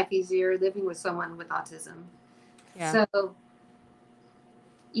make your life easier living with someone with autism. Yeah. So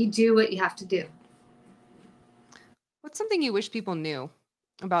you do what you have to do. What's something you wish people knew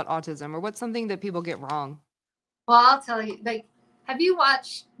about autism, or what's something that people get wrong? Well, I'll tell you, like, have you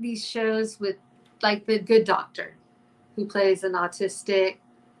watched these shows with, like, The Good Doctor, who plays an autistic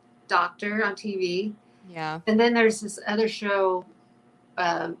doctor on TV? Yeah. And then there's this other show,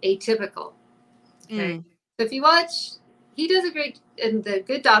 Atypical. Okay. Mm, So if you watch, he does a great, in The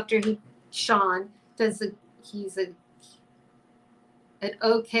Good Doctor, Sean, he's an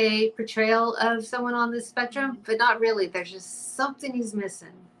okay portrayal of someone on the spectrum, mhm, but not really. There's just something he's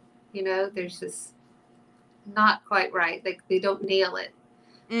missing. There's just not quite right. Like they don't nail it.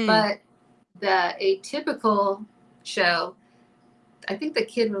 mm. But the Atypical show, I think the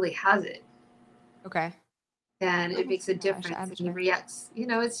kid really has it, Okay. and I it haven't makes a seen that. I should difference. add And it to he my reacts.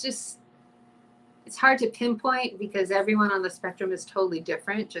 It's hard to pinpoint because everyone on the spectrum is totally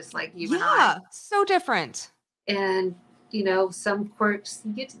different, just like you and I. Yeah, so different. And some quirks,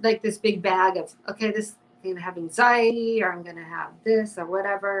 you get like this big bag of, okay, this I'm gonna have anxiety, or I'm gonna have this or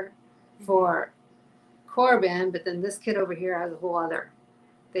whatever Mhm. for Corbin, but then this kid over here has a whole other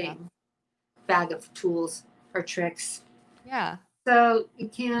Yeah. thing, bag of tools or tricks. Yeah. So you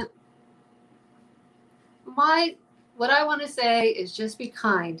can't. My What I want to say is just be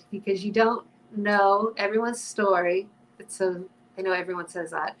kind, because you don't know everyone's story. So I know everyone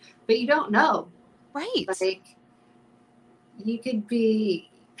says that, but you don't know. Right. Like, you could be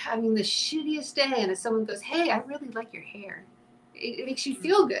having the shittiest day, and if someone goes, "Hey, I really like your hair," it makes you Mm.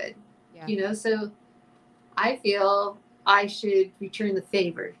 feel good. Yeah. So I feel I should return the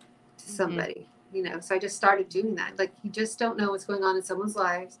favor to Mhm. somebody. So I just started doing that. Like, you just don't know what's going on in someone's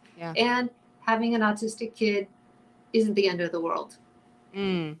lives, Yeah. and having an autistic kid isn't the end of the world.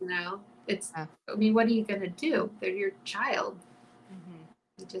 Mm. It's. Yeah. I mean, what are you gonna do? They're your child. Mhm.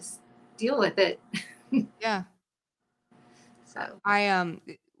 You just deal with it. Yeah. So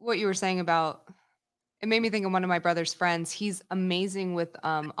What you were saying about It made me think of one of my brother's friends. He's amazing with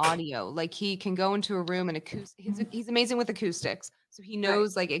audio. Like he can go into a room and he's amazing with acoustics. So he Right.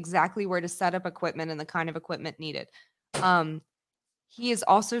 knows like exactly where to set up equipment and the kind of equipment needed. Um, he is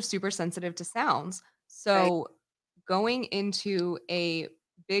also super sensitive to sounds. So going into a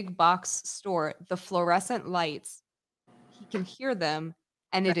big box store, the fluorescent lights, he can hear them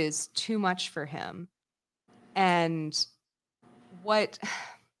and it is too much for him. And what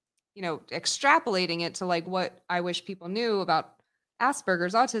extrapolating it to like what I wish people knew about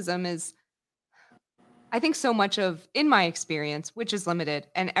Asperger's autism is I think so much of in my experience, which is limited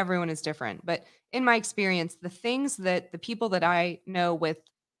and everyone is different, but in my experience, the things that the people that I know with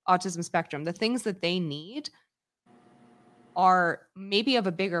autism spectrum, the things that they need are maybe of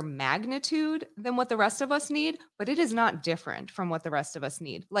a bigger magnitude than what the rest of us need, but it is not different from what the rest of us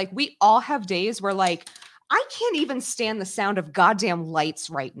need. Like we all have days where like I can't even stand the sound of goddamn lights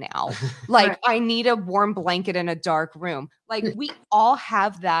right now. Like Right. I need a warm blanket in a dark room. Like we all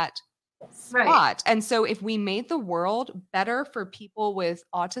have that spot. Right. And so if we made the world better for people with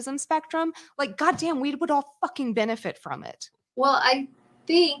autism spectrum, like goddamn, we would all fucking benefit from it. Well, I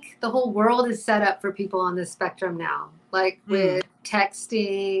think the whole world is set up for people on this spectrum now, like with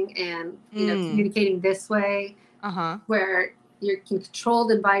texting and communicating this way, where you're in a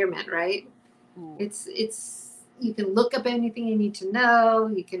controlled environment, right? Ooh. It's you can look up anything you need to know.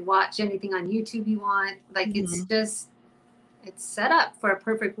 You can watch anything on YouTube you want. Like it's set up for a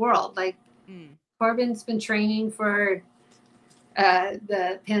perfect world. Like Corbin's been training for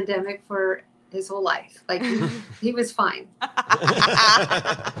the pandemic for his whole life. Like he was fine.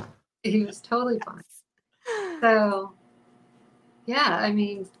 He was totally fine. So yeah, I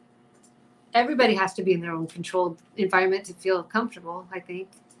mean, everybody has to be in their own controlled environment to feel comfortable, I think.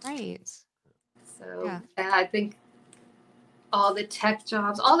 Right. So Yeah. and I think all the tech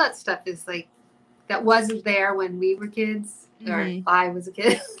jobs, all that stuff is like that wasn't there when we were kids or I was a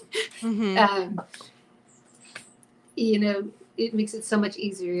kid. It makes it so much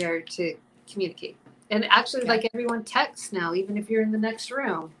easier to communicate. And actually, like everyone texts now, even if you're in the next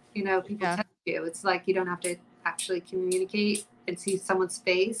room, people text you. It's like you don't have to actually communicate and see someone's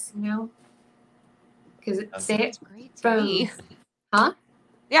face, because it's great to me. Huh?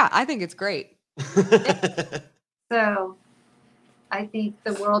 Yeah, I think it's great. So I think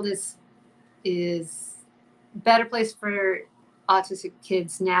the world is a better place for autistic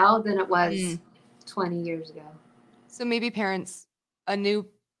kids now than it was 20 years ago. So maybe parents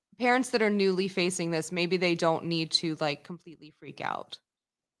that are newly facing this, maybe they don't need to like completely freak out.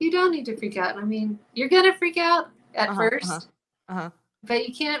 You don't need to freak out. I mean, you're going to freak out at first, but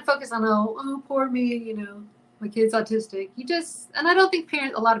you can't focus on, oh, poor me, my kid's autistic. And I don't think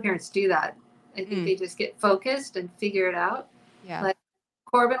a lot of parents do that. I think they just get focused and figure it out. Yeah. Like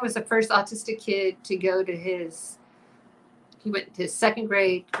Corbin was the first autistic kid to go to he went to his second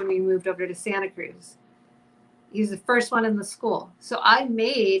grade when we moved over to Santa Cruz. He's the first one in the school. So I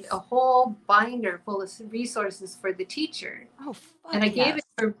made a whole binder full of resources for the teacher. Oh, fuck and I gave it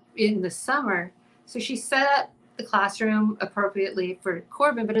to her in the summer. So she set up the classroom appropriately for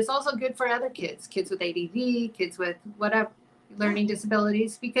Corbin, but it's also good for other kids with ADD, kids with whatever learning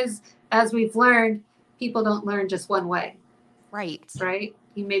disabilities, because as we've learned, people don't learn just one way. Right.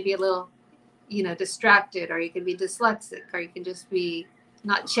 You may be a little, distracted, or you can be dyslexic, or you can just be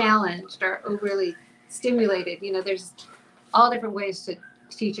not challenged or overly stimulated. There's all different ways to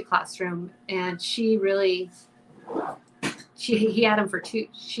teach a classroom, and she had him for 2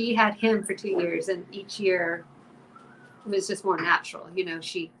 years, and each year was just more natural.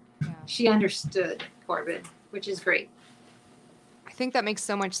 She understood Corbin, which is great. I think that makes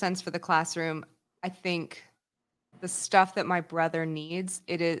so much sense for the classroom. I think the stuff that my brother needs,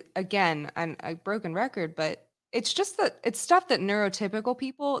 it is, again, a broken record, but it's just that it's stuff that neurotypical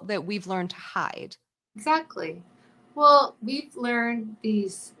people that we've learned to hide. Exactly. Well, we've learned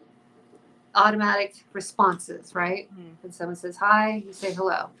these automatic responses, right? When someone says hi, you say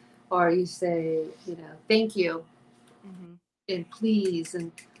hello, or you say, thank you, and please,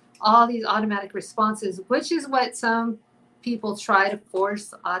 and all these automatic responses, which is what some people try to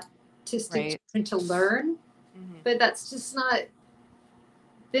force autistic children to learn. But that's just not.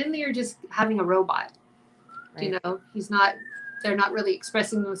 Then you're just having a robot. Right. They're not really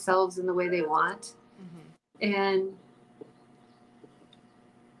expressing themselves in the way they want. And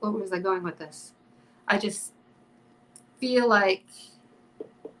what was I going with this? I just feel like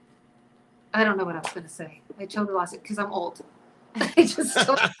I don't know what I was going to say. I totally lost it because I'm old. That's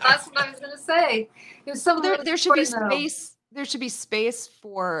what I was going to say. It was something. There should be space. There should be space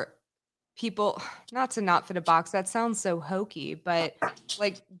for people not to not fit a box. That sounds so hokey, but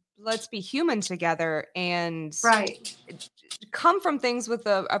like let's be human together and Right. come from things with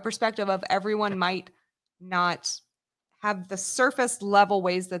a perspective of everyone might not have the surface level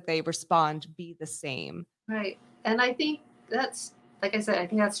ways that they respond be the same. Right. And I think that's, like I said, I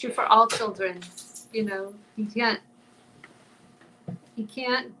think that's true for all children. You know, you can't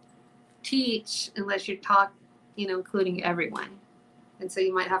teach unless you talk, you know, including everyone. And so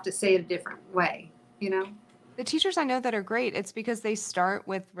you might have to say it a different way, you know? The teachers I know that are great, it's because they start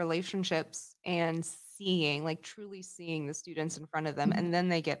with relationships and seeing, like truly seeing the students in front of them, and then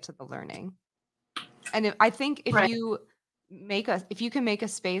they get to the learning. And I think if Right. you can make a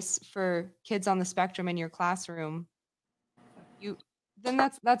space for kids on the spectrum in your classroom, then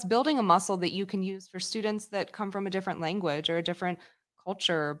that's building a muscle that you can use for students that come from a different language or a different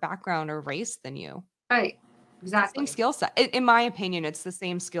culture or background or race than you. Right. Exactly. Same skill set. In my opinion, it's the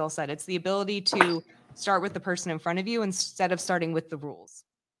same skill set. It's the ability to start with the person in front of you instead of starting with the rules.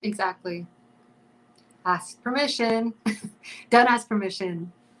 Exactly. Ask permission. Don't ask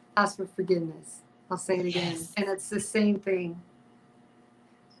permission. Ask for forgiveness. I'll say it again. Yes. And it's the same thing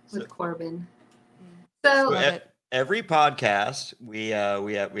with So- Corbin. So So every podcast we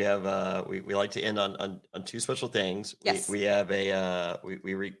like to end on two special things. Yes. We have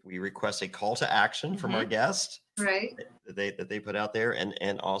we request a call to action from our guest right. that they put out there,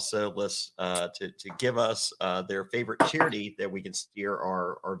 and also let's to give us their favorite charity that we can steer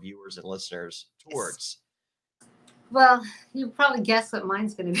our viewers and listeners towards. Well, you probably guess what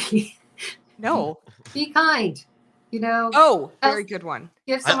mine's going to be. No. Be kind. You know. Oh, very good one.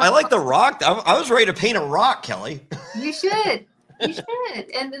 Give I like the rock. I was ready to paint a rock, Kelly. You should. You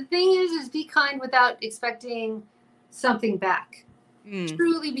should. And the thing is be kind without expecting something back. Mm.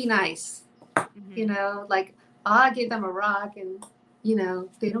 Truly be nice. Mhm. You know, like I gave them a rock and, you know,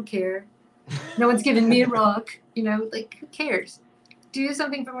 they don't care. No one's giving me a rock. You know, like who cares? Do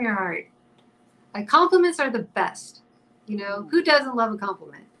something from your heart. Like compliments are the best. You know, who doesn't love a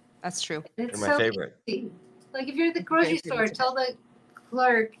compliment? That's true. It's They're my favorite. easy. Like if you're at the grocery store, tell the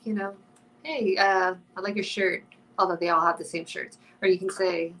clerk, you know, hey, I like your shirt. Although they all have the same shirts. Or you can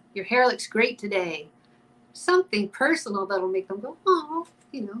say, your hair looks great today. Something personal that'll make them go, oh,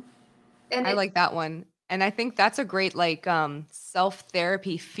 you know. And I like that one. And I think that's a great like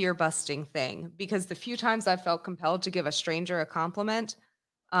self-therapy fear busting thing, because the few times I've felt compelled to give a stranger a compliment,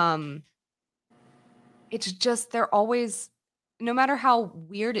 it's just they're always, no matter how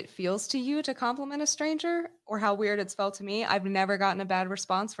weird it feels to you to compliment a stranger or how weird it's felt to me, I've never gotten a bad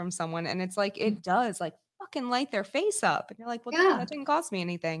response from someone. And it's like it does like fucking light their face up. And you're like, well, damn, Yeah. that didn't cost me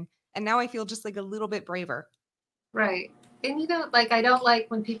anything. And now I feel just like a little bit braver. Right. And you know, like I don't like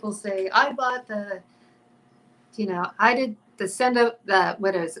when people say, I bought the, you know, I did the send out the,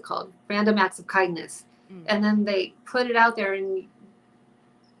 what is it called? Random acts of kindness. Mm. And then they put it out there and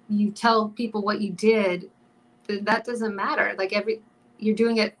you tell people what you did. That doesn't matter. Like you're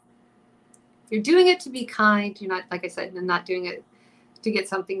doing it to be kind. You're not, like I said, you're not doing it to get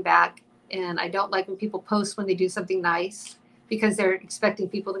something back. And I don't like when people post when they do something nice because they're expecting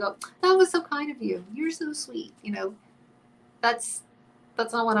people to go, that was so kind of you. You're so sweet. You know, that's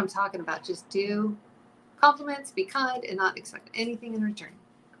not what I'm talking about. Just do compliments, be kind, and not expect anything in return.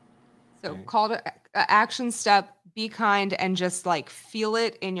 So Right. call to action step, be kind, and just like feel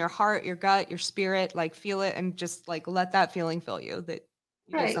it in your heart, your gut, your spirit, like feel it and just like let that feeling fill you that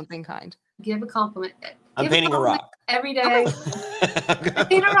you did Right. something kind. Give a compliment. I'm Give painting a compliment rock. every day.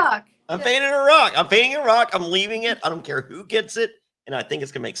 Paint a rock. I'm painting a rock. I'm painting a rock. I'm leaving it. I don't care who gets it. And I think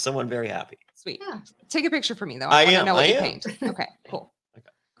it's going to make someone very happy. Sweet. Yeah. Take a picture for me though. I I want to am, know what I you am. paint. Okay, cool.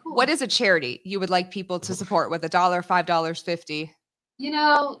 Cool. What is a charity you would like people to support with $1, $5, $50? You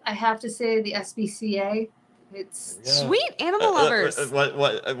know, I have to say the SPCA. It's Yeah. Sweet animal lovers.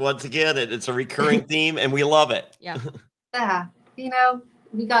 Once again, it's a recurring theme, and we love it. Yeah. yeah. You know,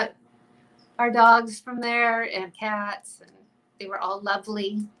 we got our dogs from there and cats, and they were all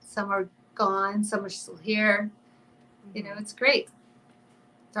lovely. Some are gone, some are still here. You know, it's great.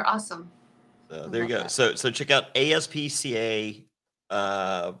 They're awesome. So I there you love go. that. So check out ASPCA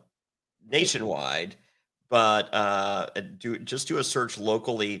nationwide, but do a search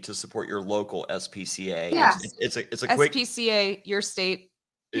locally to support your local SPCA. Yeah. It's a quick SPCA, your state.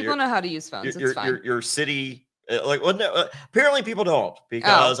 People your- know how to use phones. It's fine. your city. Apparently people don't,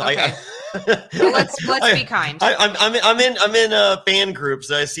 because okay. I Well, let's be kind. I'm in fan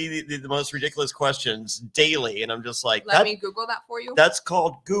groups. I see the most ridiculous questions daily, and I'm just like, Let me Google that for you. that's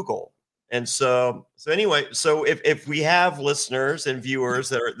called Google. And so anyway, so if we have listeners and viewers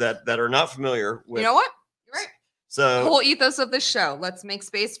that are not familiar with, You know what? You're right. The so whole ethos of this show. Let's make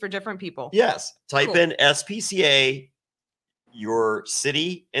space for different people. yes, type Cool. in SPCA your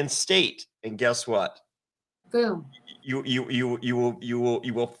city and state, and guess what? Boom. You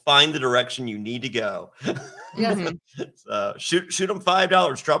will find the direction you need to go. Yes. Mhm. So shoot them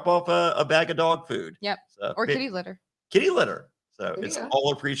 $5. Drop off a bag of dog food. Yep. So, Or kitty litter. kitty litter. So There you it's go.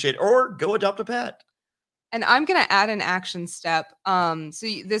 all appreciated. Or go adopt a pet. And I'm gonna add an action step.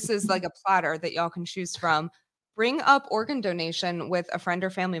 This is like a platter that y'all can choose from. Bring up organ donation with a friend or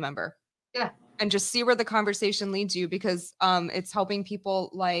family member. Yeah. And just see where the conversation leads you, because it's helping people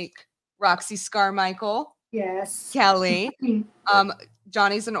like Roxy Scarmichael, Yes. Kelly.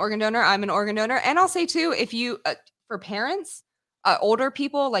 Johnny's an organ donor. I'm an organ donor. And I'll say too, if you for parents, older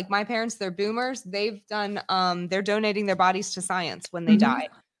people like my parents, they're boomers. They've done they're donating their bodies to science when they Mhm. die.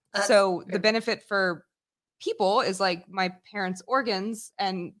 That's So the good. benefit for people is like my parents' organs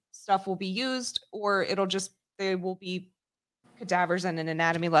and stuff will be used, or they will be cadavers in an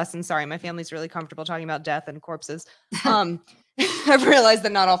anatomy lesson. Sorry, my family's really comfortable talking about death and corpses. I've realized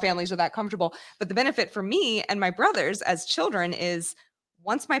that not all families are that comfortable, but the benefit for me and my brothers as children is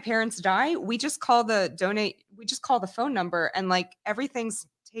once my parents die, we just call the phone number, and like everything's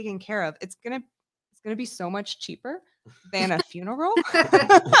taken care of. It's gonna be so much cheaper than a funeral.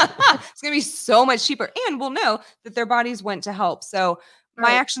 It's gonna be so much cheaper, and we'll know that their bodies went to help. So my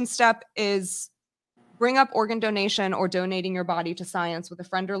Right. action step is bring up organ donation or donating your body to science with a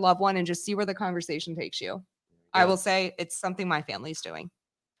friend or loved one, and just see where the conversation takes you. I Yeah. will say it's something my family's doing,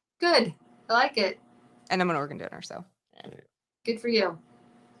 Good. I like it. and I'm an organ donor, so Good for you.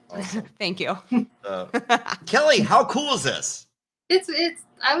 Awesome. thank you. Kelly, how cool is this? It's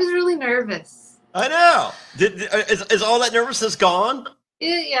I was really nervous. I know. Is all that nervousness gone?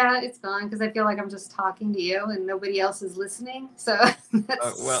 Yeah, it's gone because I feel like I'm just talking to you and nobody else is listening. So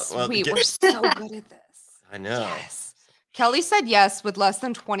that's Well, Sweet, get- we're so good at this. I know. Yes. Kelly said yes with less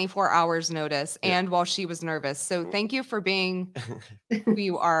than 24 hours notice, Yeah. and while she was nervous. So thank you for being who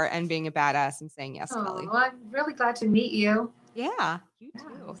you are and being a badass and saying yes, Kelly. Oh, I'm really glad to meet you. Yeah, you Yeah,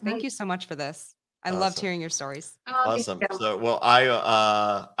 too. it's Thank nice. you so much for this. I loved Awesome. hearing your stories. Oh, thank Awesome. you. So, well,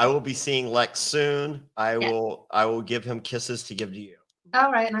 I will be seeing Lex soon. I will give him kisses to give to you. All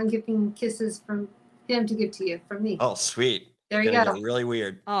right, and I'm giving kisses from him to give to you from me. Oh, sweet. There you Gonna go. get really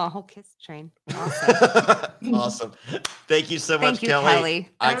weird. Oh, whole kiss train. Awesome. Awesome. Thank you so much, Thank you, Kelly. Kelly.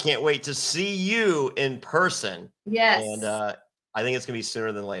 I can't wait to see you in person. Yes. And I think it's gonna be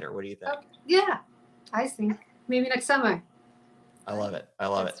sooner than later. What do you think? Yeah, I think maybe next summer. I love it. I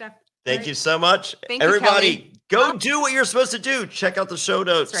love Good it. stuff. Thank Right. you so much. Thank you, Everybody, Kelly. go do what you're supposed to do. Check out the show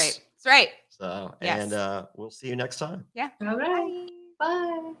notes. That's right. That's right. So, Yes. and we'll see you next time. Yeah. All right. Bye.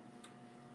 Bye.